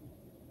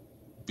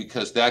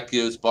 because that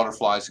gives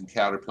butterflies and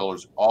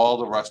caterpillars all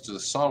the rest of the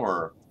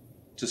summer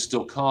to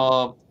still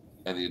come,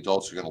 and the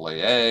adults are going to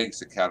lay eggs.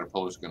 The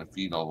caterpillars are going to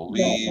feed on the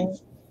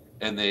leaves,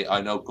 and I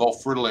know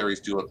Gulf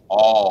fritillaries do it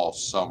all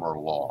summer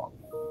long.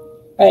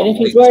 Right. If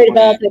he's worried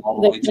about the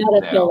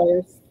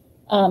caterpillars,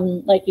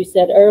 like you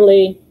said,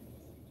 early.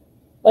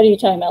 What are you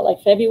talking about?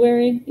 Like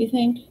February? You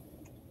think?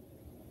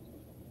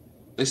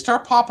 They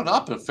start popping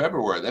up in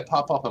February. They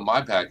pop up in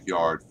my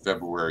backyard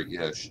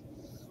February-ish.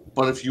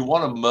 But if you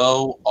want to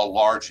mow a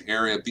large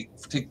area,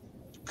 to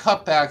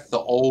cut back the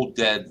old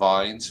dead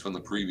vines from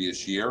the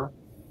previous year,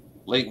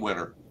 late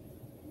winter,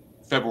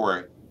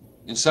 February,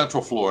 in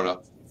Central Florida,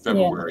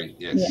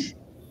 February-ish.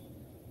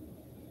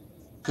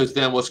 Because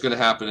then what's going to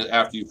happen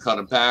after you cut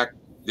them back,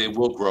 they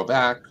will grow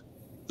back.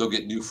 They'll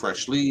get new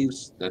fresh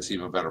leaves. That's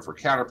even better for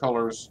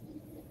caterpillars.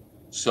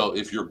 So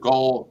if your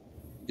goal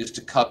is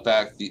to cut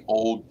back the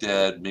old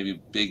dead,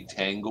 maybe big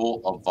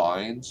tangle of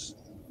vines,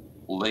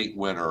 late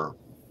winter,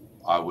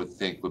 I would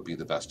think would be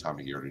the best time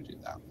of year to do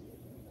that.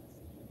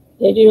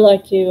 They do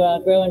like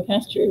to grow in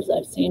pastures.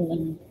 I've seen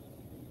them,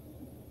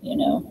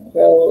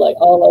 grow like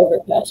all over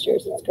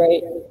pastures. It's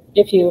great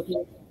if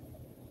you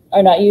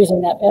are not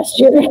using that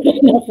pasture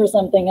for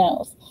something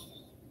else.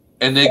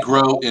 And they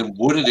grow in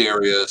wooded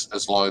areas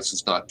as long as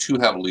it's not too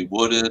heavily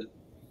wooded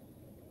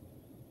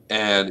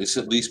and it's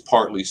at least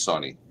partly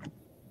sunny.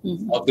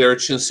 Mm-hmm. Up there at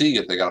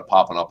Chinsegat, they got it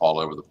popping up all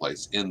over the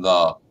place. In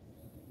the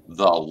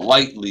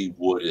lightly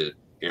wooded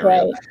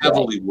area, the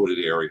heavily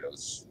wooded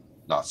areas,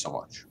 not so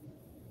much.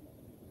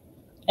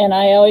 And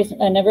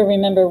I never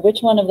remember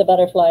which one of the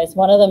butterflies.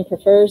 One of them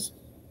prefers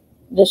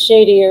the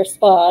shadier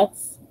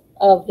spots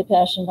of the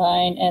passion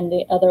vine, and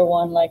the other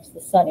one likes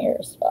the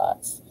sunnier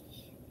spots.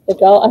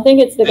 I think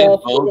it's the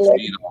Gulf fritillaries. They both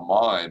feed on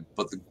mine,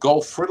 but the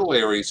Gulf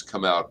fritillaries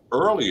come out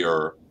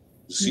earlier.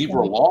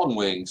 Zebra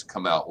longwings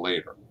come out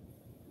later.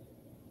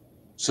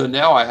 So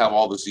now I have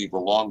all the zebra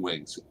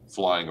longwings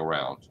flying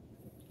around.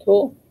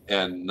 Cool.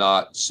 And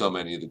not so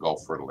many of the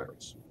Gulf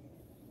fritillaries.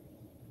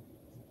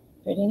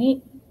 Pretty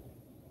neat.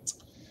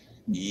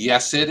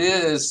 Yes, it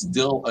is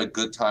still a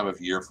good time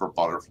of year for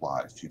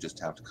butterflies. You just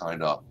have to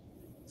kind of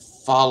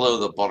follow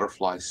the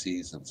butterfly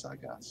seasons, I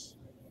guess.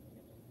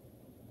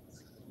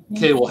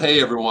 Okay, well,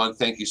 hey, everyone.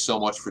 Thank you so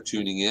much for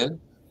tuning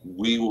in.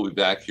 We will be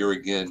back here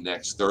again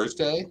next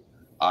Thursday.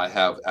 I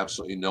have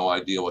absolutely no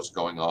idea what's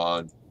going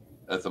on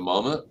at the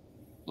moment.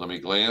 Let me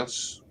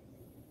glance.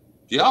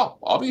 Yeah,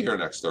 I'll be here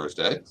next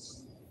Thursday.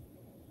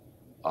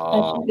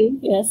 I should be,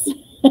 yes.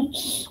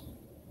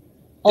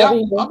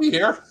 I'll be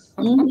here.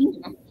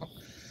 Mm-hmm.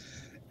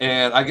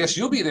 And I guess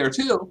you'll be there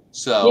too.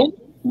 So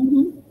yeah.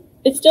 Mm-hmm.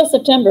 It's still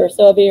September,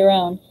 so I'll be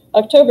around.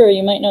 October,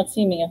 you might not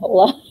see me a whole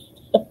lot.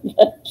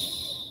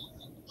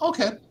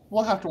 Okay,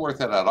 we'll have to work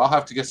that out. I'll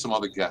have to get some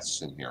other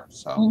guests in here.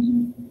 So,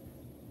 mm-hmm.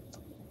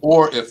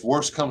 Or if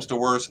worse comes to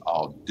worse,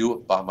 I'll do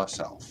it by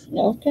myself.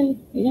 Okay,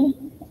 yeah.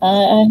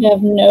 I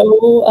have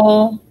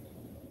no,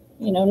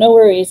 no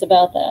worries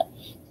about that.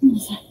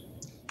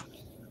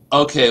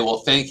 Okay, well,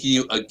 thank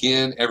you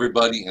again,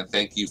 everybody, and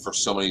thank you for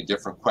so many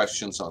different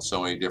questions on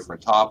so many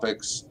different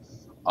topics.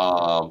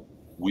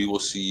 We will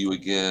see you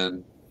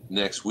again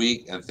next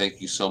week, and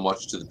thank you so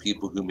much to the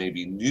people who may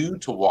be new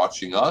to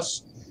watching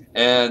us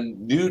and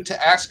new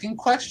to asking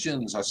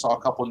questions. I saw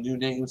a couple new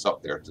names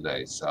up there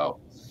today, so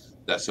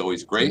that's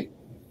always great.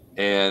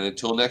 And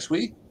until next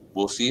week,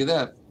 we'll see you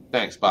then.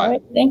 Thanks. Bye. All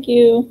right, thank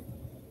you.